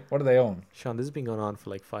shit, right? What do they own? Sean, this has been going on for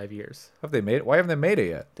like 5 years. Have they made it? Why haven't they made it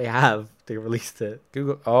yet? They have. They released it.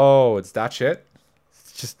 Google. Oh, it's that shit?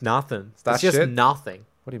 It's just nothing. It's just shit? nothing.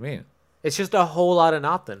 What do you mean? It's just a whole lot of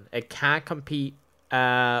nothing. It can't compete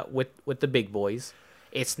with the big boys.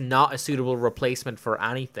 It's not a suitable replacement for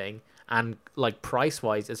anything. And like price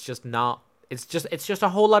wise, it's just not. It's just a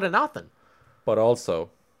whole lot of nothing. But also,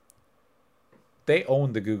 they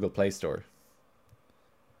own the Google Play Store.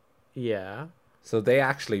 Yeah. So they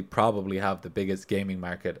actually probably have the biggest gaming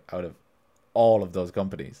market out of all of those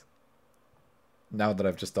companies. Now that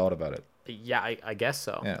I've just thought about it. Yeah, I guess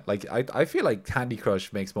so. Yeah, like I feel like Candy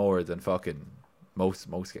Crush makes more than fucking most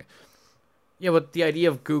games. Yeah, but the idea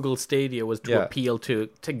of Google Stadia was to appeal to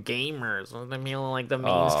gamers. I mean, like the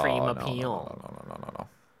mainstream appeal. No.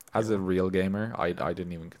 As a real gamer, I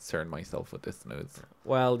didn't even concern myself with this news.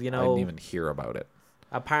 Well, you know, I didn't even hear about it.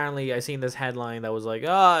 Apparently, I seen this headline that was like,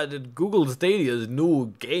 Google Stadia's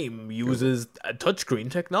new game uses a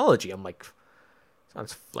touchscreen technology. I'm like,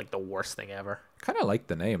 sounds like the worst thing ever. Kind of like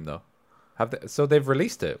the name though. So they've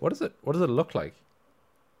released it. What is it? What does it look like?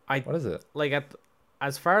 What is it? Like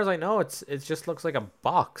as far as I know, it just looks like a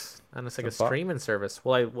box, and it's like a streaming service.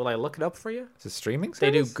 Will I look it up for you? It's a streaming service?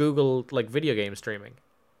 They do Google like video game streaming.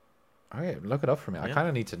 All right, look it up for me. Yeah. I kind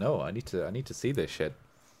of need to know. I need to see this shit.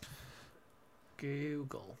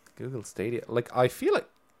 Google Stadia. Like I feel like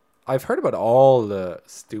I've heard about all the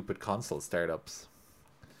stupid console startups.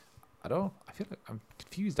 I feel like I'm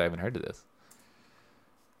confused. I haven't heard of this.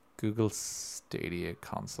 Google Stadia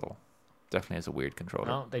console definitely has a weird controller.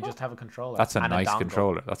 No, they just have a controller. That's a nice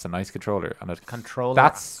controller. That's a nice controller and a controller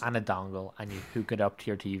and a dongle, and you hook it up to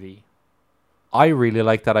your TV. I really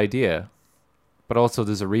like that idea, but also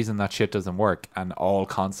there's a reason that shit doesn't work, and all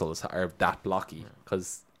consoles are that blocky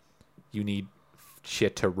because you need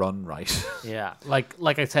shit to run right. Yeah,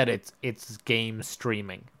 like I said, it's game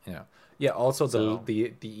streaming. Yeah. Also,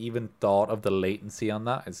 the even thought of the latency on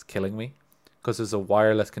that is killing me, because there's a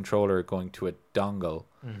wireless controller going to a dongle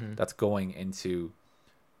that's going into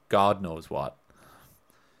God knows what,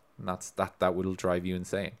 and that will drive you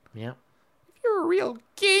insane. Yeah, if you're a real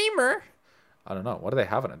gamer. I don't know. What do they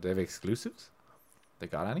have in it? Do they have exclusives? They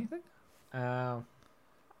got anything? I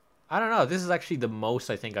don't know. This is actually the most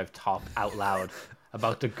I think I've talked out loud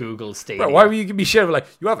about the Google Stadia. Bro, why were you giving me shit? Like,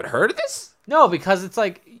 you haven't heard of this? No, because it's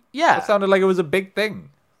like, yeah. That sounded like it was a big thing.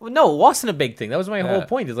 Well, no, it wasn't a big thing. That was my whole Yeah.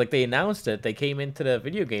 point. Is like they announced it. They came into the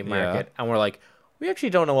video game Yeah. market and we're like, we actually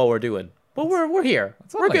don't know what we're doing, but we're here.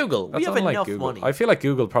 We're Unlike- Google. We that's have unlike enough Google. money. I feel like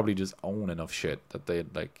Google probably just own enough shit that they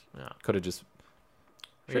like Yeah. could have just.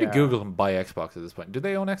 Surely Yeah. Google can buy Xbox at this point. Do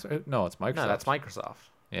they own Xbox? No, it's Microsoft. No, that's Microsoft.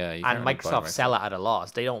 Yeah, you And can't really buy Microsoft sell it at a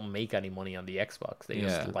loss. They don't make any money on the Xbox. They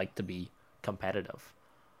Yeah. just like to be competitive.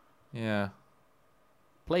 Yeah.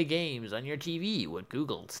 Play games on your TV with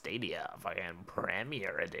Google Stadia fucking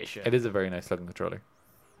Premier Edition. It is a very nice looking controller.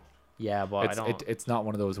 Yeah, but It's not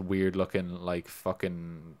one of those weird looking like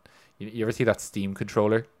fucking. You ever see that Steam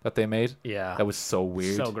controller that they made? Yeah. That was so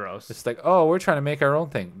weird. So gross. It's like, oh, we're trying to make our own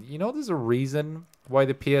thing. You know, there's a reason why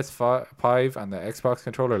the PS5 and the Xbox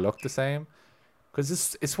controller look the same.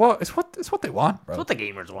 Because it's what they want, bro. That's what the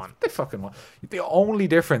gamers want. They fucking want. The only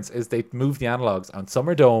difference is they move the analogs, and some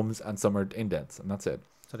are domes and some are indents, and that's it.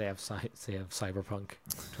 So they have Cyberpunk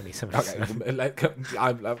 2077. Okay, like,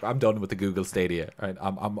 I'm done with the Google Stadia. Right,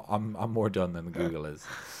 I'm more done than the Google is.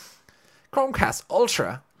 Chromecast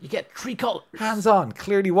Ultra, You get 3 colors. hands on,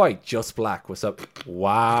 clearly white, just black. What's up?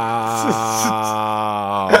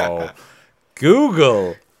 Wow.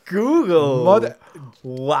 Google. Google.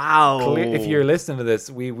 Wow. If you're listening to this,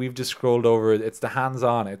 we've just scrolled over. It's the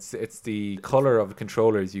hands-on. It's the color of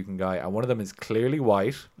controllers you can buy, and one of them is clearly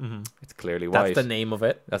white. Mm-hmm. It's clearly white. That's the name of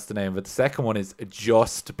it. That's the name. But the second one is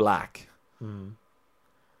just black.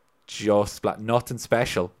 Just black. Nothing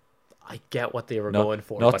special. I get what they were going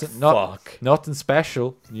for, Nothing, but fuck. Nothing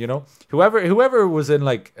special. You know, whoever was in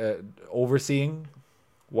like overseeing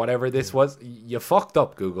whatever this was, you fucked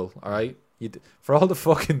up, Google. All right, for all the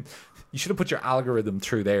fucking. You should have put your algorithm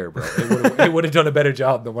through there, bro. It would have done a better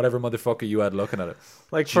job than whatever motherfucker you had looking at it.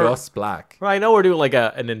 Like just black. Well, I know we're doing like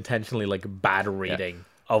an intentionally like bad reading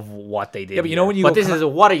of what they did. Yeah, but you know when you but go, this is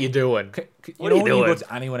what are you doing? What are you doing? You go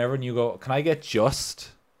to anyone ever and you go, can I get just?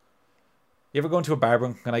 You ever go into a barber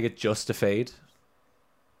and can I get just a fade?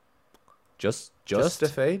 Just a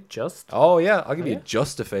fade? Just? Oh yeah, I'll give you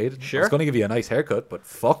just a fade. Sure. I was going to give you a nice haircut, but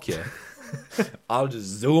fuck you. I'll just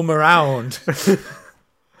zoom around.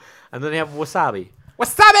 And then they have wasabi.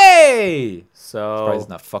 Wasabi! So Surprised it's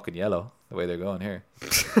not fucking yellow the way they're going here.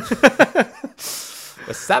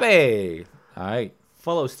 Wasabi! Alright.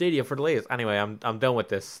 follow Stadia for the latest. Anyway, I'm done with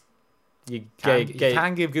this. You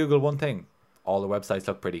can give Google one thing. All the websites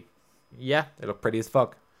look pretty. Yeah, They look pretty as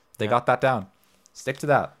fuck. They got that down. Stick to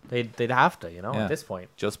that. they'd have to, you know, Yeah. at this point.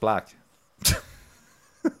 Just black.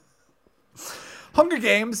 Hunger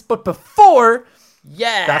Games, but before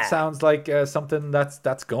Yeah, that sounds like something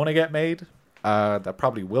that's going to get made. That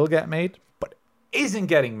probably will get made, but isn't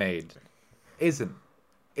getting made. Isn't.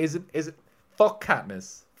 Fuck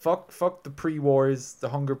Katniss. Fuck the pre-wars, the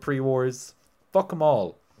Hunger pre-wars. Fuck them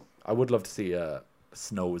all. I would love to see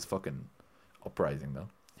Snow's fucking uprising though.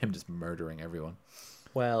 Him just murdering everyone.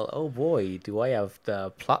 Well, oh boy, do I have the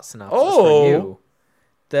plot synopsis Oh! for you.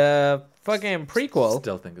 The fucking prequel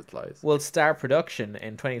Still think it's lies. will start production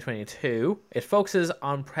in 2022. It focuses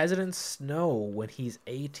on President Snow when he's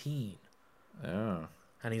 18. Yeah.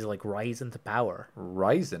 And he's like rising to power.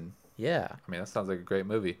 Rising. Yeah. I mean, that sounds like a great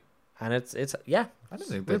movie. And it's yeah. I didn't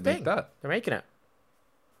think Good they'd make thing. that. They're making it.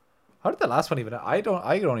 How did the last one even? I don't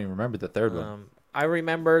even remember the third one. I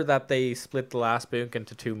remember that they split the last book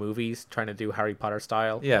into 2 movies, trying to do Harry Potter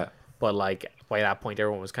style. Yeah. But like by that point,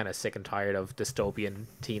 everyone was kind of sick and tired of dystopian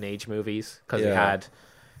teenage movies because you Yeah. had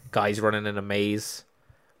guys running in a maze,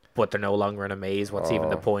 but they're no longer in a maze. What's even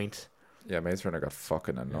the point? Yeah, Maze Runner got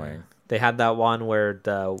fucking annoying. They had that one where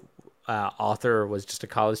the author was just a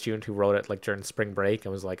college student who wrote it like during spring break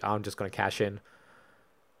and was like, "I'm just going to cash in,"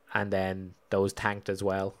 and then those tanked as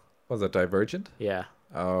well. Was it Divergent? Yeah.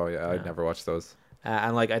 Oh yeah, I'd never watched those.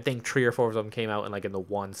 And like I think 3 or 4 of them came out in the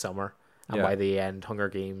one summer, and Yeah. by the end, Hunger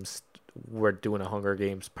Games were doing a Hunger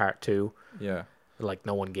Games Part 2. Yeah. Like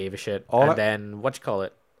no one gave a shit. All and I- then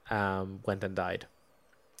went and died.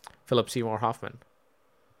 Philip Seymour Hoffman,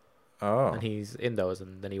 Oh. and he's in those,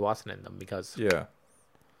 and then he wasn't in them because Yeah.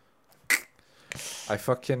 I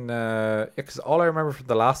fucking because all I remember from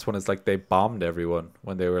the last one is like they bombed everyone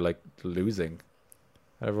when they were like losing.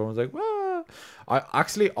 And everyone was like, "Wah."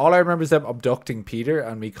 All I remember is them abducting Peter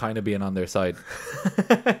and me kind of being on their side.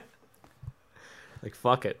 like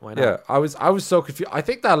fuck it, why not? Yeah, I was so confused. I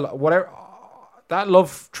think that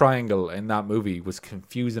love triangle in that movie was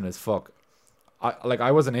confusing as fuck.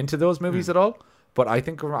 I wasn't into those movies at all, but I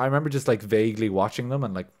think I remember just like vaguely watching them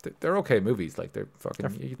and like they're okay movies. Like they're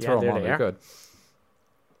fucking you throw them on, they're good.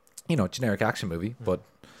 generic action movie, but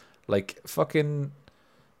like fucking,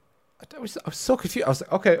 I was so confused. I was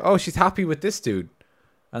like, okay, oh, she's happy with this dude,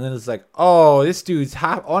 and then it's like, oh, this dude's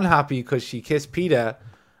unhappy because she kissed Peter,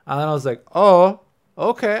 and then I was like, oh,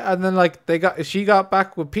 okay, and then like she got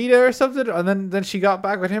back with Peter or something, and then she got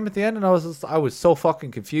back with him at the end, and I was so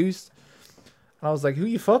fucking confused, and I was like, who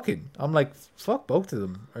you fucking? I'm like, fuck both of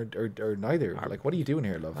them, or neither. Like, what are you doing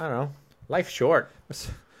here, love? I don't know. Life's short.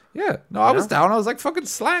 Yeah, no, I was down. I was like, fucking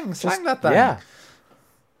slang that thing. Yeah.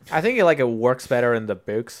 I think it works better in the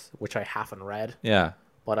books, which I haven't read. Yeah.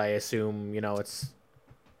 But I assume, it's...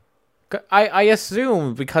 I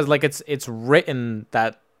assume because, it's written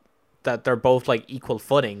that they're both, equal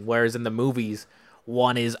footing, whereas in the movies,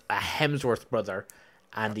 one is a Hemsworth brother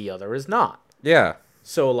and the other is not. Yeah.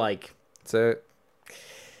 So, it's a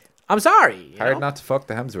I'm sorry. hard not to fuck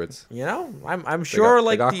the Hemsworths. I'm sure,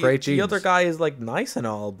 they got great the genes. other guy is, nice and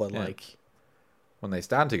all, but, Yeah. When they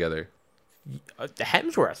stand together, the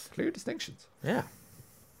Hemsworth. clear distinctions. Yeah.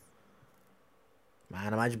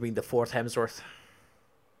 Man, imagine being the fourth Hemsworth.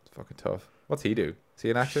 It's fucking tough. What's he do? Is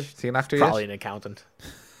he an actor? Is he an actor Probably yet? an accountant.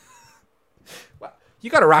 Well, you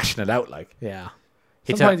got to ration it out, like. Yeah.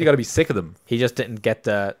 Sometimes you got to be sick of them. He just didn't get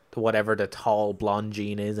the whatever the tall blonde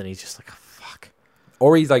gene is, and he's just like, oh, fuck.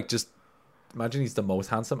 Or he's just, imagine he's the most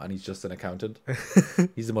handsome and he's just an accountant.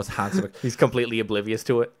 He's the most handsome. He's completely oblivious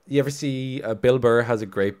to it. You ever see Bill Burr has a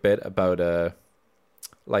great bit about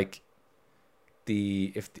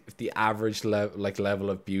if the average level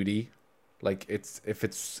of beauty, if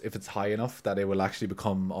it's high enough that it will actually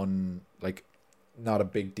become not a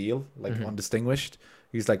big deal, undistinguished.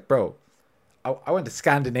 He's like, bro, I went to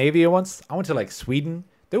Scandinavia once. I went to Sweden.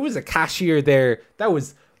 There was a cashier there that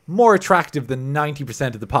was more attractive than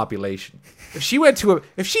 90% of the population. If she went to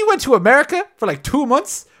America for 2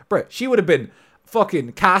 months, bro, she would have been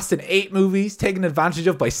fucking cast in 8 movies, taken advantage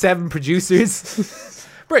of by 7 producers.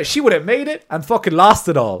 Bro, she would have made it and fucking lost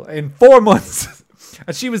it all in 4 months.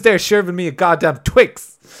 And she was there serving me a goddamn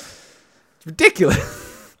Twix. It's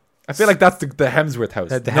ridiculous. I feel like that's the Hemsworth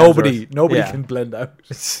house. Nobody can blend out.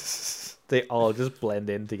 They all just blend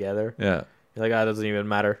in together. Yeah. You're like, it doesn't even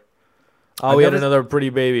matter. Oh, we had another pretty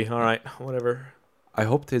baby. All right, whatever. I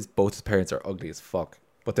hope both his parents are ugly as fuck,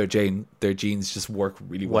 but their genes just work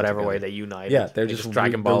really well. Whatever together. way they unite. Yeah, they're just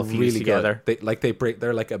Dragon Ball fused really together. Good.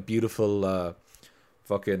 They're like a beautiful,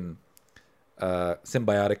 fucking,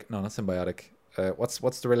 symbiotic. No, not symbiotic.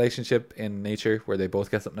 What's the relationship in nature where they both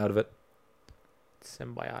get something out of it?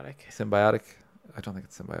 Symbiotic. Symbiotic. I don't think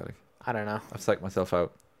it's symbiotic. I don't know. I've psyched myself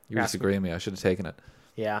out. You were disagreeing with me. I should have taken it.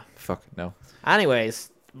 Yeah. Fuck no.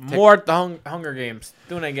 Anyways, more the Hunger Games.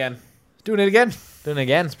 Doing it again. Doing it again.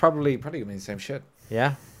 It's Probably gonna be the same shit.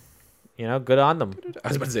 Yeah. Good on them. I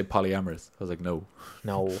was about to say polyamorous. I was like, no.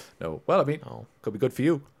 No. Well, I mean, could be good for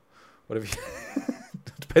you. What if you?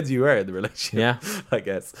 Depends who you are in the relationship. Yeah. I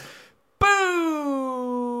guess.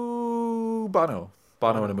 Boo! Bono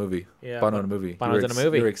in a movie. Yeah. Bono in a movie. Bono's in a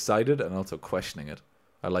movie. You're excited and also questioning it.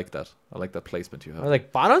 I like that. I like that placement you have. I was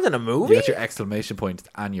like, Bono's in a movie? You got your exclamation point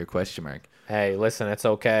and your question mark. Hey, listen, it's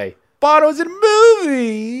okay. Bono's in a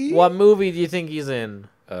movie! What movie do you think he's in?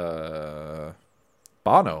 Bono?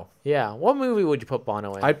 Yeah, what movie would you put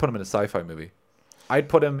Bono in? I'd put him in a sci-fi movie. I'd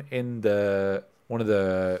put him in one of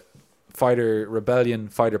the rebellion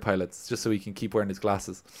fighter pilots, just so he can keep wearing his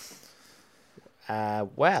glasses.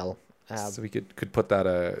 So he could put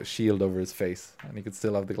that shield over his face, and he could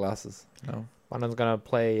still have the glasses. No, Bono's gonna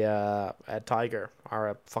play a tiger or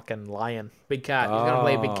a fucking lion, big cat. He's gonna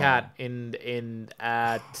play a big cat in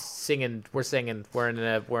singing. We're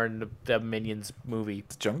in the Minions movie.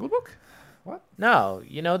 The Jungle Book. What? No,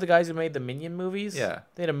 the guys who made the Minion movies. Yeah,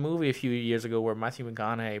 they had a movie a few years ago where Matthew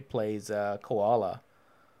McConaughey plays koala,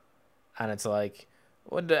 and it's like,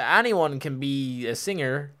 anyone can be a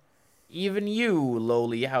singer. Even you,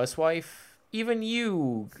 lowly housewife. Even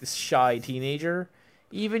you, shy teenager.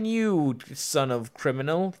 Even you, son of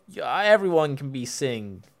criminal. Everyone can be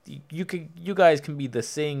sing. You guys can be the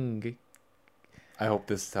sing. I hope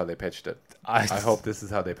this is how they pitched it. I hope this is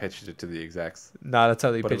how they pitched it to the execs. No, that's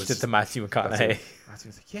how they pitched it to Matthew McConaughey. Matthew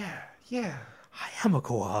was like, yeah. I am a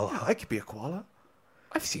koala. Yeah, I could be a koala.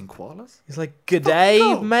 I've seen koalas. He's like, good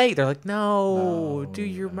day, mate. They're like, no, do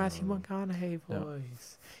your Matthew McConaughey voice. No.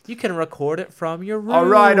 You can record it from your room. All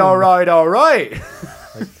right.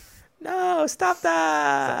 Like, no, stop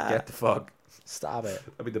that. Get the fuck. Stop it.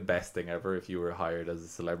 That'd be the best thing ever if you were hired as a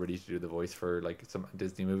celebrity to do the voice for some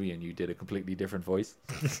Disney movie and you did a completely different voice.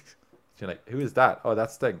 You're like, who is that? Oh,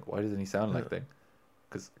 that's Sting. Why doesn't he sound like Sting?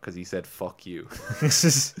 Because he said fuck you.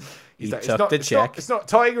 He took the check. It's not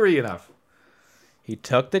tigery enough. He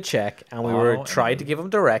took the check, and we Bono were and tried to give him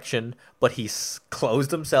direction, but he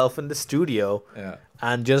closed himself in the studio Yeah.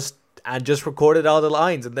 and just recorded all the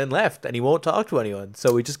lines and then left, and he won't talk to anyone.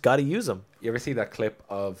 So we just got to use him. You ever see that clip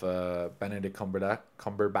of Benedict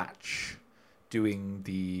Cumberbatch doing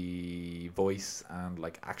the voice and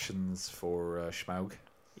like actions for Schmaug?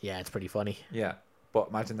 Yeah, it's pretty funny. Yeah, but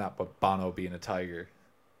imagine that, but Bono being a tiger,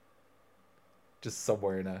 just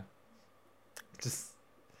somewhere in a, just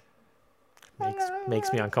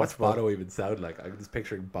Makes me what's uncomfortable. Bono even sound like? I'm just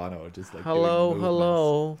picturing Bono just like Hello, doing movements.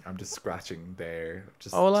 hello. I'm just scratching there.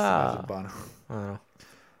 Just Hola. imagine Bono. I don't know.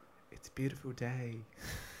 It's a beautiful day.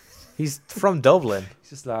 He's from Dublin.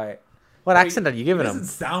 He's just like. What accent are you giving He him?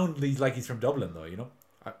 doesn't sound like he's from Dublin though. You know,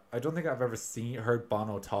 I don't think I've ever heard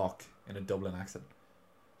Bono talk in a Dublin accent.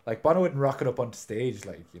 Like Bono wouldn't rock it up on stage,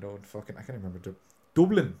 like and fucking I can't remember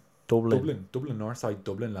Dublin, Northside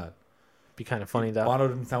Dublin lad. Be kind of funny that. Bono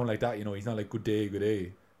doesn't sound like that, He's not like good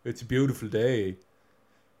day. It's a beautiful day.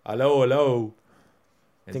 Hello.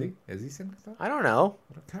 Is he singing like that? I don't know.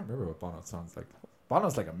 I can't remember what Bono sounds like.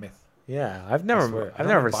 Bono's like a myth. Yeah, I've I never swear.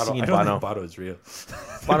 seen Bono. I don't think Bono is real.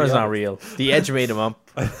 Bono's not real. The Edge made him up.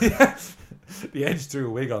 The Edge threw a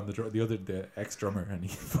wig on the ex drummer, and he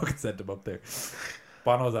fucking sent him up there.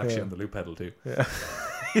 Bono's actually on the loop pedal too. Yeah.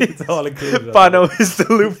 It's all included. Bono is the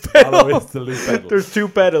loop pedal. Bono is the loop pedal. There's two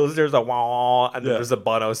pedals. There's a wah, and then there's a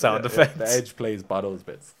Bono sound effect. The Edge plays Bono's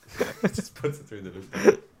bits. Just puts it through the loop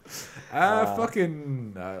pedal.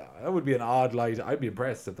 That would be an odd lie. I'd be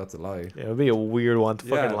impressed if that's a lie. Yeah, it would be a weird one to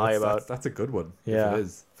fucking lie about. That's a good one. Yeah. If it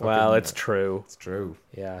is. Well, it's true. It's true.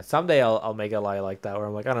 Yeah. Someday I'll make a lie like that where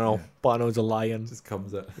I'm like, I don't know, Bono's a lion. It just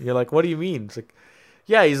comes at. You're like, what do you mean? It's like,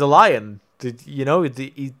 yeah, he's a lion. He's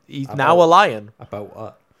now a lion. About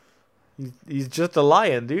what? He's just a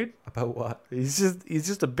lion, dude. About what? He's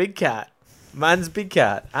just a big cat. Man's big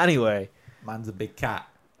cat. Anyway. Man's a big cat.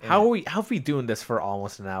 How are we doing this for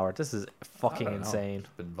almost an hour? This is fucking insane. It's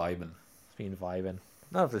been vibing. It's been vibing.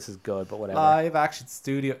 Not if this is good, but whatever. Live action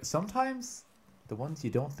studio. Sometimes the ones you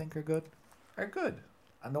don't think are good,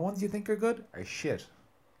 and the ones you think are good are shit.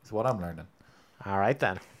 Is what I'm learning. All right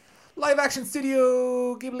then. Live action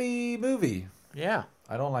studio Ghibli movie. Yeah.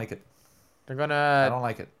 I don't like it. I don't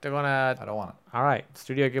like it. They're gonna. I don't want it. All right.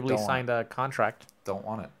 Studio Ghibli Don't want signed a contract Don't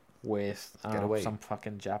want it. with Get away. some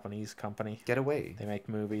fucking Japanese company. Get away. They make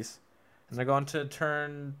movies, and they're going to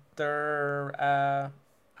turn their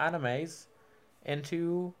animes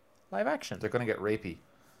into live action. They're gonna get rapey.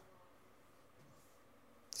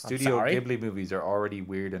 Studio sorry? Ghibli movies are already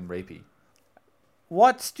weird and rapey.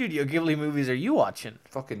 What Studio Ghibli movies are you watching?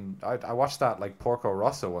 Fucking, I watched that like Porco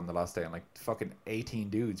Rosso one the last day, and like fucking 18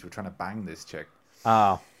 dudes were trying to bang this chick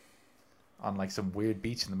Oh, on like some weird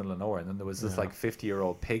beach in the middle of nowhere, and then there was this like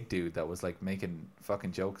 50-year-old pig dude that was like making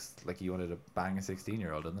fucking jokes like he wanted to bang a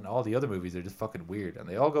 16-year-old, and then all the other movies are just fucking weird, and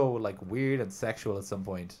they all go like weird and sexual at some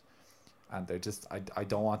point, and they're just I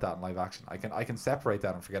don't want that in live action. I can separate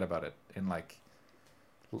that and forget about it in like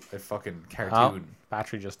a fucking cartoon.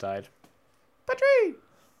 battery just died. Battery.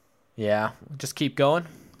 Yeah, just keep going.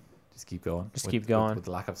 Just keep going. Keep going. With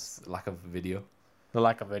lack of video. The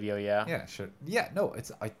lack of video, yeah. Yeah, sure. Yeah, no,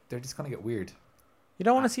 they're just gonna get weird. You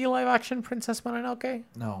don't want to see a live action Princess Mononoke?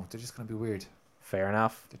 No, they're just gonna be weird. Fair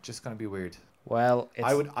enough. They're just gonna be weird. Well,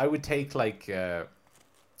 I would take like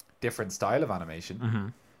different style of animation. Mm-hmm.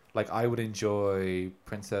 Like I would enjoy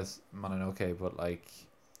Princess Mononoke, but like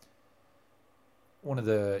one of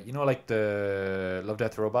the like the Love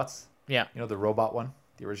Death Robots. Yeah. The robot one,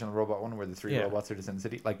 the original robot one, where the three Yeah. robots are just in the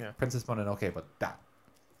city. Like Yeah. Princess Mononoke, but that.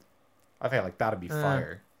 I feel like that'd be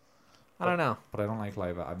fire. I don't know. But I don't like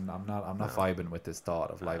live. I'm not vibing with this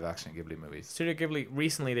thought of live action Ghibli movies. Studio Ghibli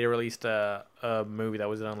recently they released a movie that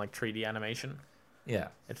was done like 3D animation. Yeah,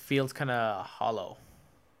 It feels kind of hollow.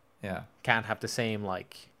 yeah, Can't have the same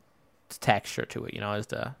like texture to it, as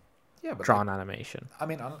the yeah. But drawn animation. I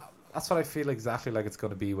mean, that's what I feel exactly like it's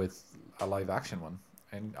going to be with a live action one,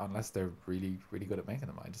 and unless they're really, really good at making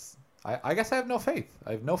them, I guess I have no faith.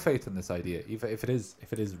 I have no faith in this idea, even if it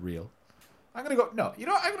is real. I'm gonna go no.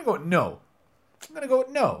 I'm gonna go no. I'm gonna go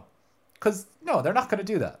no, because no, they're not gonna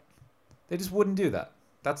do that. They just wouldn't do that.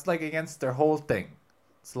 That's like against their whole thing.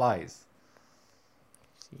 It's lies.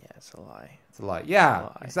 Yeah, it's a lie. It's a lie. Yeah,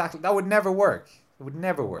 Lie. exactly. That would never work. It would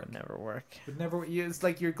never work. Would never work. It would never. It's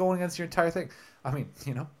like you're going against your entire thing. I mean,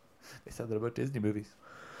 they said that about Disney movies.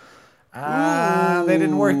 They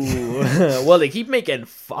didn't work. Well, they keep making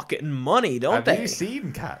fucking money, don't Have they? you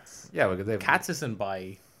seen Cats? Yeah, because they've Cats isn't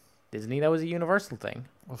by Disney. That was a Universal thing.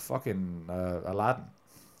 Well, fucking Aladdin.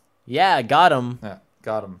 Yeah, got him. Yeah,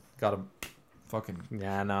 got him. Fucking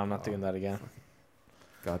Yeah, no, I'm not doing that again.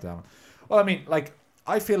 goddamn. Well, I mean, like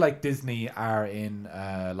I feel like Disney are in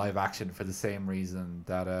live action for the same reason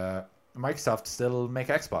that Microsoft still make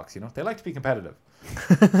Xbox. You know, they like to be competitive,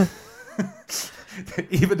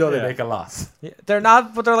 even though they make a loss. Yeah, they're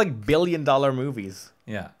not, but they're like billion-dollar movies.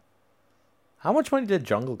 Yeah, How much money did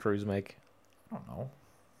Jungle Cruise make? I don't know.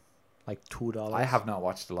 Like $2. I have not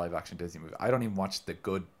watched the live action Disney movie. I don't even watch the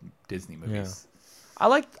good Disney movies. I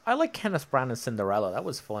like Kenneth Branagh's Cinderella. That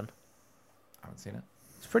was fun. I haven't seen it.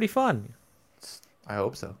 It's pretty fun. I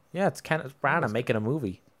hope so. Yeah, it's Kenneth Branagh making a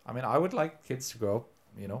movie. I mean, I would like kids to grow up,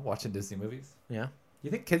 you know, watching Disney movies. Yeah.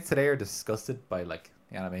 You think kids today are disgusted by like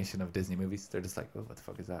the animation of Disney movies? They're just like, oh, what the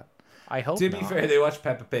fuck is that? I hope To not. be fair, they watch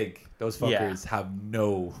Peppa Pig. Those fuckers have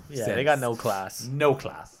no Yeah, sense. they got no class. No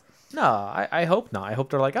class. No, I hope not. I hope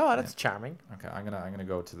they're like, oh, that's charming. Okay, I'm gonna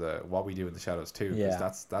go to the What We Do in the Shadows too, Yeah.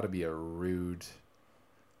 because that'd be a rude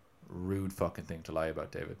fucking thing to lie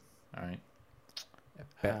about, David. All right.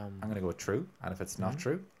 I'm gonna go with true, and if it's not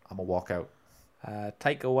true, I'm gonna walk out.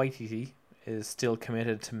 Taika Waititi is still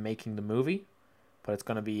committed to making the movie, but it's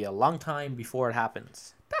going to be a long time before it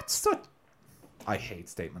happens. That's such. I hate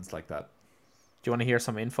statements like that. Do you want to hear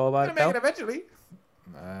some info about I'm it, gonna though? make it eventually.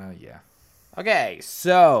 Yeah. Okay,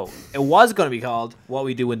 so it was going to be called What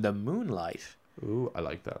We Do in the Moonlight, Ooh, I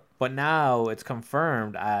like that. but now it's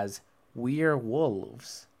confirmed as We're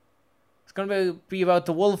Wolves. It's going to be about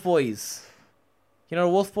the Wolf Boys. You know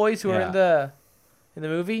the Wolf Boys who are in the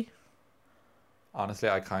movie? Honestly,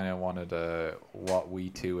 I kind of wanted What We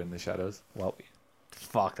Two in the Shadows.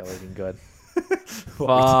 Fuck, that would have been good.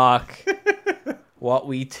 Fuck. What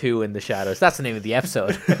We Two in the Shadows. That's the name of the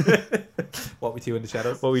episode. What We Two in the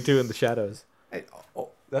Shadows. What We Do in the Shadows. Hey,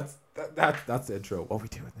 that's the intro. What We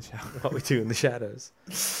Do in the Shadows. What We Do in the Shadows.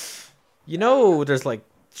 You know, there's like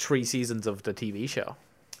 3 seasons of the TV show.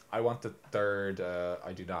 I want the third.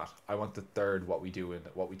 I do not. I want the third. What We Do in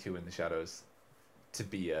the Shadows, to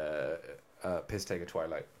be piss take at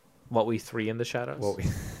Twilight. What We Three in the Shadows.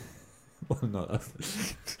 Well, no,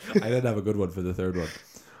 I didn't have a good one for the third one.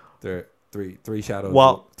 There, three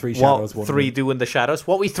shadows. Three shadows. What three do in the shadows?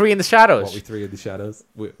 What We Three in the Shadows. What We Three in the Shadows.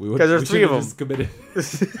 Because there's 3 of them. Committed.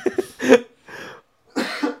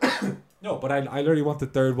 No, but I literally want the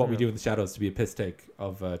third What We Do in the Shadows to be a piss take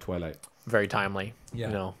of Twilight. Very timely. Yeah.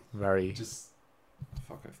 You know, very. Just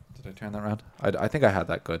fuck. Did I turn that around? I think I had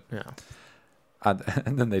that good. Yeah.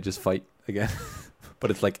 And then they just fight again,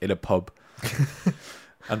 but it's like in a pub,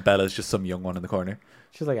 and Bella's just some young one in the corner.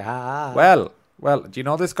 She's like, ah. Well, do you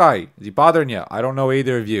know this guy? Is he bothering you? I don't know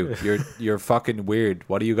either of you. You're fucking weird.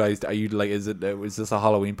 What are you guys? Are you like? Is this a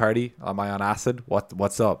Halloween party? Am I on acid?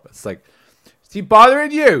 What's up? It's like, is he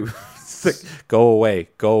bothering you? It's like, go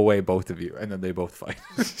away, both of you, and then they both fight.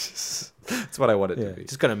 That's what I wanted to be.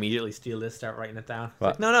 Just gonna immediately steal this, start writing it down.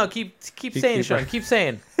 What? Like, no, keep saying, Sean. Keep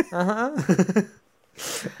saying. No,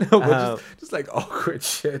 but just like awkward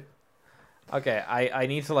shit. Okay, I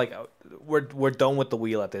need to like. We're done with the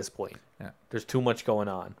wheel at this point. Yeah. There's too much going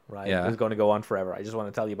on, right? Yeah. It's going to go on forever. I just want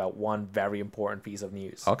to tell you about one very important piece of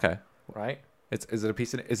news. Okay. Right? Is it a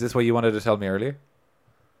piece of? Is this what you wanted to tell me earlier?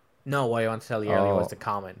 No, what I want to tell you earlier was the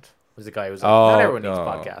comment. Was the guy who was like, Oh, not everyone needs a no.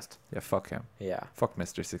 podcast. Yeah, fuck him. Yeah. Fuck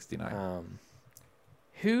Mr. 69.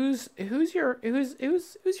 Who's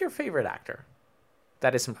your favorite actor?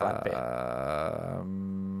 That isn't Brad Pitt.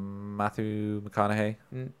 Matthew McConaughey.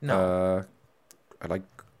 No. I like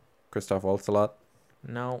Christoph Waltz a lot.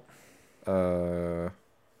 No.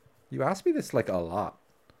 You ask me this like a lot.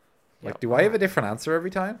 Like, Yep. do I have a different answer every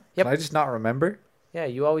time? Yep. Can I just not remember? Yeah,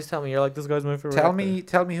 you always tell me you're like, this guy's my favorite.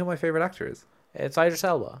 Tell me who my favorite actor is. It's Idris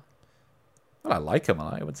Elba. Well, I like him a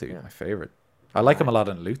lot. I would say he's Yeah. my favorite. I like him a lot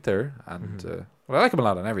in Luther, and I like him a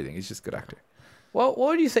lot in everything. He's just a good actor. What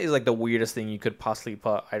would you say is like the weirdest thing you could possibly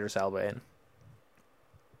put Idris Elba in?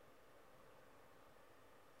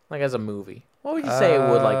 Like as a movie. What would you say it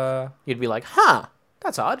would like? You'd be like, huh,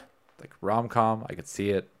 that's odd. Like rom-com, I could see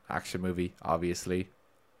it. Action movie, obviously.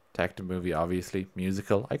 Detective movie, obviously.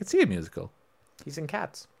 Musical, I could see a musical. He's in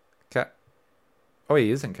Cats. Cat. Oh,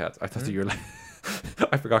 he is in Cats. I thought you were like.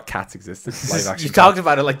 I forgot Cats existed. Live action. You talked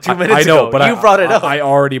about it like 2 minutes ago. I know, but you brought it up. I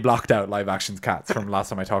already blocked out live action Cats from last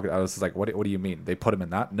time I talked. I was just like, what do you mean? They put him in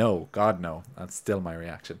that? No, God, no. That's still my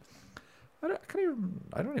reaction. I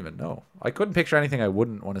don't even know. I couldn't picture anything I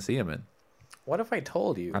wouldn't want to see him in. What if I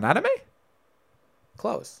told you? An anime?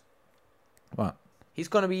 Close. What? He's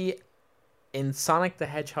going to be in Sonic the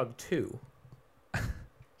Hedgehog 2.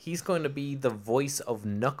 He's going to be the voice of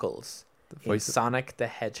Knuckles in Sonic the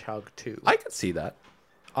Hedgehog 2. I could see that.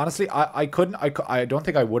 Honestly, I couldn't. I don't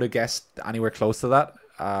think I would have guessed anywhere close to that.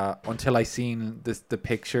 until I seen the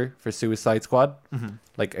picture for Suicide Squad. Mm-hmm.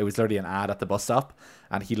 Like it was literally an ad at the bus stop,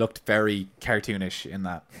 and he looked very cartoonish in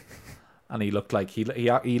that. And he looked like he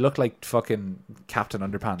looked like fucking Captain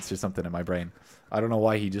Underpants or something in my brain. I don't know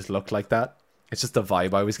why he just looked like that. It's just the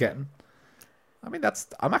vibe I was getting. I mean, that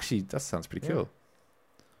sounds pretty cool.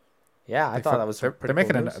 Yeah, I thought that was pretty They're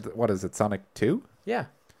making cool what is it, Sonic 2? Yeah.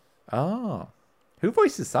 Oh. Who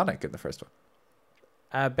voices Sonic in the first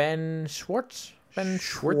one? Ben Schwartz. I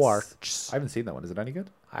haven't seen that one. Is it any good?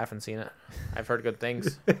 I haven't seen it. I've heard good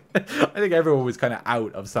things. I think everyone was kind of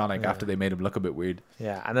out of Sonic after they made him look a bit weird.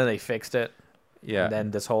 Yeah, and then they fixed it. Yeah. And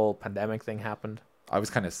then this whole pandemic thing happened. I was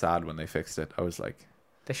kind of sad when they fixed it. I was like,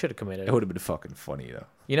 they should have committed. It would have been fucking funny though.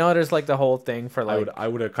 You know, there's like the whole thing for like. I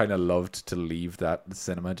would have kind of loved to leave that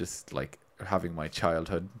cinema, just like having my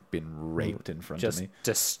childhood been raped in front of me, just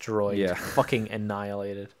destroyed, Yeah. fucking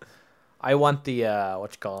annihilated. I want the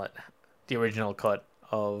the original cut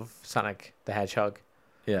of Sonic the Hedgehog.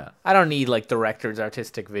 Yeah. I don't need like director's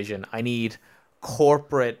artistic vision. I need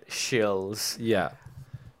corporate shills. Yeah.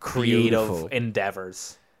 Creative Beautiful.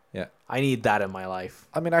 endeavors. Yeah. I need that in my life.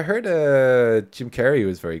 I mean, I heard Jim Carrey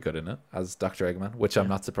was very good in it as Dr. Eggman, which I'm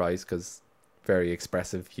not surprised because very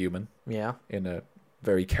expressive human. Yeah. In a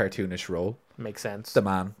very cartoonish role. Makes sense. The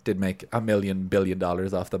man did make $1 billion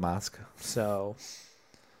off the mask. So,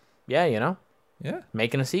 yeah, you know. Yeah.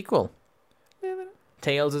 Making a sequel. Yeah.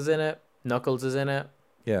 Tails is in it. Knuckles is in it.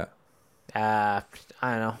 Yeah. I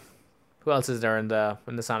don't know. Who else is there in the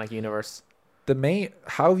Sonic universe?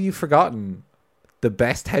 How have you forgotten the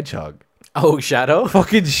best hedgehog? Oh, Shadow?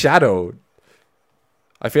 Fucking Shadow.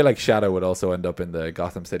 I feel like Shadow would also end up in the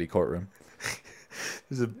Gotham City courtroom.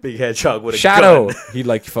 There's a big hedgehog with a Shadow. gun. He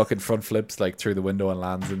like fucking front flips like through the window and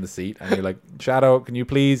lands in the seat, and you're like, Shadow, can you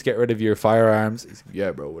please get rid of your firearms? He's like,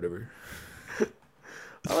 yeah, bro, whatever.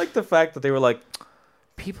 I like the fact that they were like,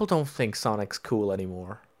 people don't think Sonic's cool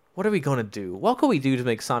anymore. What are we gonna do? What can we do to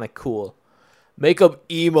make Sonic cool? Make him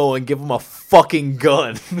emo and give him a fucking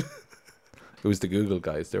gun. It was the Google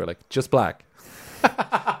guys. They were like, just black.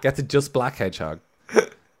 Get the just black hedgehog.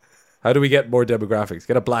 How do we get more demographics?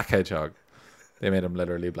 Get a black hedgehog. They made him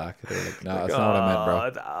literally black. They were like, nah, that's not what I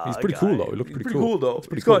meant, bro. He's pretty cool, though. He looks pretty cool. though. It's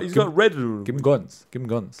pretty cool. He's got red. Give him guns. Give him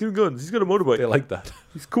guns. Give him guns. He's got a motorbike. They like that.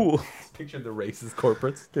 He's cool. Picturing the racist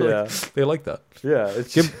corporates. Yeah. They like that. Yeah.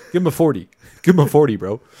 It's Give him a 40. Give him a 40,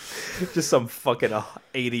 bro. just some fucking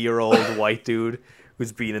 80-year-old white dude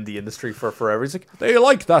who's been in the industry for forever. He's like, They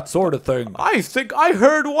like that sort of thing. I think I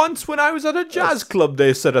heard once when I was at a jazz club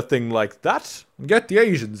they said a thing like that. Get the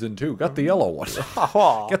Asians in too. Get the yellow one.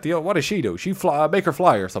 Get the what does she do? She fly, make her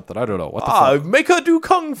fly or something. I don't know. What the fuck? Make her do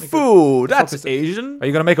kung fu. That's Asian. Are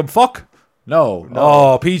you gonna make them fuck? No.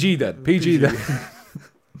 Oh, PG then. PG then.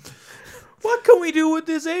 What can we do with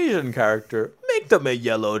this Asian character? Make them a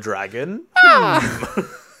yellow dragon.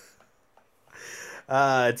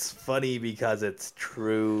 It's funny because it's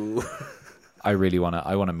true. I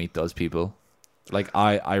wanna meet those people. Like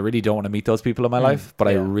I really don't want to meet those people in my life, but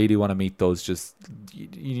I really want to meet those just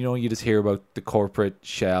you just hear about the corporate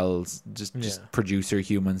shells, just producer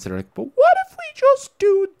humans that are like, but what if we just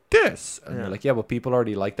do this? And they're like, yeah, but people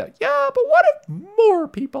already like that. Yeah, but what if more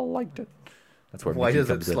people liked it? That's where Why Mickey does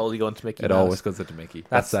it comes in. slowly go into Mickey It Mouse? always goes into Mickey.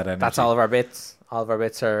 That's that energy. That's all of our bits. All of our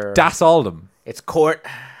bits are. That's all of them. It's court,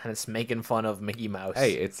 and it's making fun of Mickey Mouse.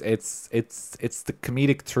 Hey, it's the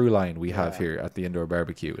comedic through line we have here at the Indoor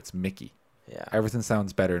Barbecue. It's Mickey. Yeah. Everything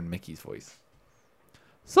sounds better in Mickey's voice.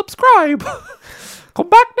 Subscribe. Come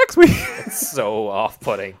back next week. It's so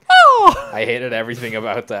off-putting. Oh. I hated everything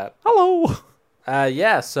about that. Hello.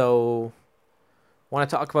 Yeah. So, want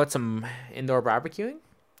to talk about some indoor barbecuing?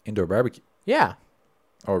 Indoor barbecue. Yeah.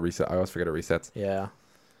 Oh, reset. I always forget it resets. Yeah. What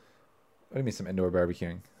do you mean some indoor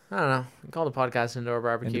barbecuing? I don't know. We call the podcast indoor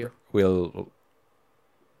barbecue. We'll.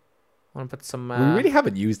 Want to put some? We really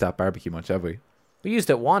haven't used that barbecue much, have we? We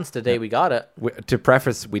used it once the day we got it. To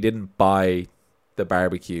preface, we didn't buy the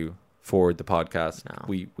barbecue for the podcast. No.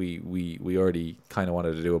 We already kind of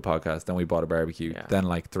wanted to do a podcast. Then we bought a barbecue. Yeah. Then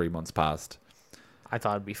like 3 months passed, I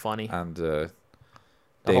thought it'd be funny. and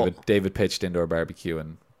David pitched indoor barbecue,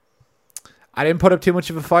 and I didn't put up too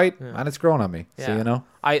much of a fight, and it's grown on me. Yeah. So you know,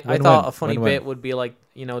 I win-win, thought a funny win-win. bit would be like,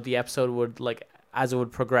 the episode would like as it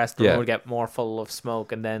would progress, the room would get more full of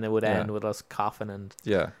smoke, and then it would end with us coughing, and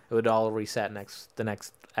Yeah, it would all reset the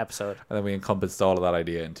next episode. and then we encompassed all of that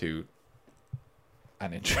idea into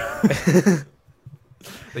an intro.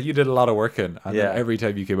 That you did a lot of work in, and then every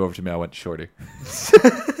time you came over to me, I went shorter,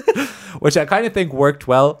 which I kind of think worked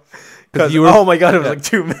well. Because oh my god, it was like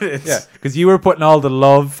 2 minutes. Yeah, because you were putting all the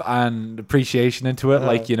love and appreciation into it,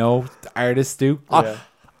 like the artists do.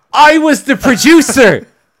 I was the producer.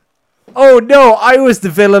 Oh no, I was the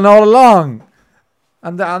villain all along.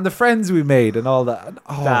 And the friends we made and all that.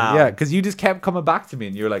 Oh Damn. yeah, because you just kept coming back to me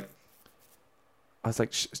and you were like, I was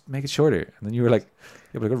like, make it shorter. And then you were like,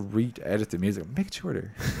 yeah, but I gotta re-edit the music. Make it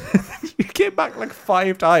shorter. You came back like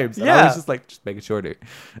 5 times. And I was just like, just make it shorter.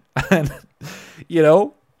 And you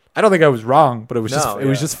know, I don't think I was wrong, but it was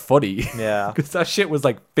was just funny. Yeah. Because that shit was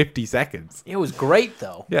like 50 seconds. It was great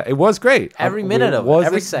though. Yeah, it was great. Every minute of it.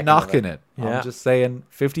 Every second knocking of it. Yeah. I'm just saying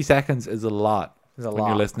 50 seconds is a lot. It's a when lot.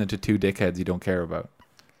 you're listening to 2 dickheads you don't care about.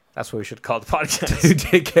 That's what we should call the podcast. 2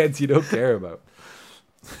 dickheads you don't care about.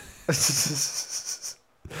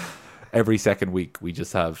 Every second week we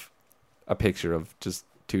just have a picture of just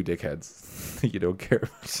 2 dickheads you don't care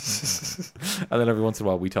about. And then every once in a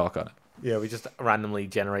while we talk on it. Yeah, we just randomly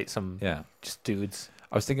generate some just dudes.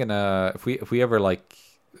 I was thinking if we ever like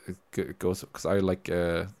go, because I like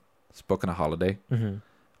spoke on a holiday, and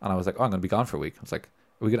I was like, oh, I'm gonna be gone for a week. I was like,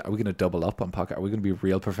 are we gonna double up on podcast? Are we gonna be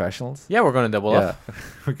real professionals? Yeah, we're gonna double up.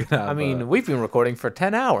 We're gonna have, I mean, we've been recording for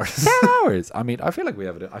 10 hours. 10 hours. I mean, I feel like we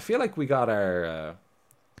have it. I feel like we got our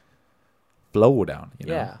blow down. You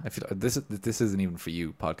know? Yeah. I feel this isn't even for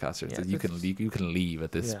you podcasters. Yeah, you can leave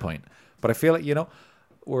at this point. But I feel like, you know,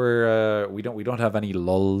 we don't have any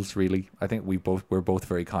lulls really. I think we're both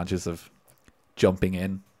very conscious of jumping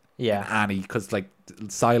in. Yeah. Annie, because like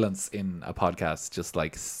silence in a podcast just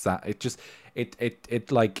like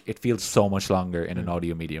it feels so much longer in an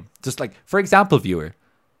audio medium. Just like, for example, viewer,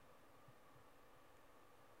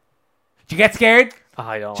 did you get scared? Oh,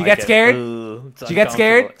 I don't. Did you get scared? Did you get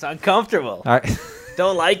scared? It's uncomfortable. All right.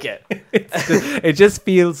 Don't like it. It just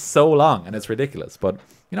feels so long and it's ridiculous. But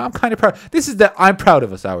you know, I'm kind of proud. I'm proud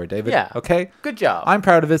of us, Howard, David. Yeah. Okay. Good job. I'm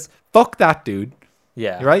proud of us. Fuck that dude.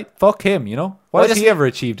 Yeah. Right? Fuck him. You know. What has he ever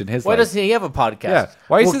achieved in his life? Why doesn't he have a podcast? Yeah.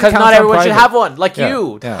 Why is because not everyone should have one, like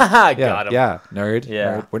you. Yeah. Got him. Yeah. Nerd.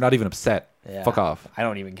 Yeah. Nerd. We're not even upset. Yeah. Fuck off. I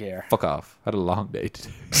don't even care. Fuck off. I had a long day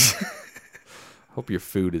today. Hope your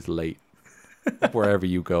food is late. Wherever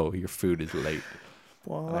you go, your food is late.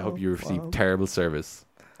 And I hope you receive terrible service.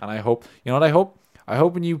 And I hope, you know what I hope? I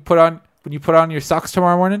hope when you put on your socks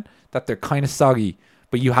tomorrow morning that they're kind of soggy,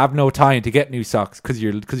 but you have no time to get new socks because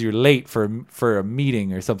you're late for a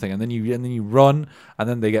meeting or something, and then you run, and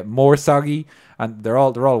then they get more soggy, and they're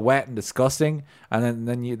all wet and disgusting, and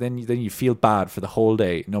then you feel bad for the whole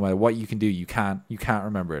day. No matter what you can do, you can't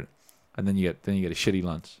remember it, and then you get a shitty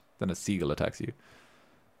lunch. Then a seagull attacks you.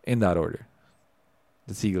 In that order,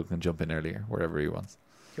 the seagull can jump in earlier wherever he wants.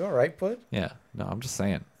 You all right, bud? Yeah. No, I'm just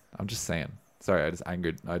saying. Sorry, I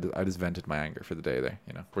just vented my anger for the day there.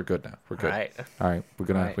 You know, we're good now. We're good. All right. We're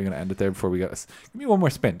gonna end it there before we get. Give me one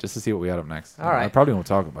more spin just to see what we got up next. All right. I probably won't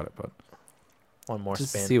talk about it, but one more just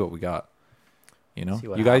spin. to see what we got. You know, See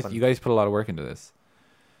what you guys happened. put a lot of work into this.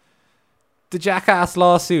 The Jackass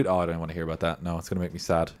lawsuit. Oh, I don't want to hear about that. No, it's gonna make me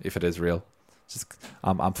sad if it is real.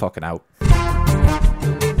 I'm fucking out.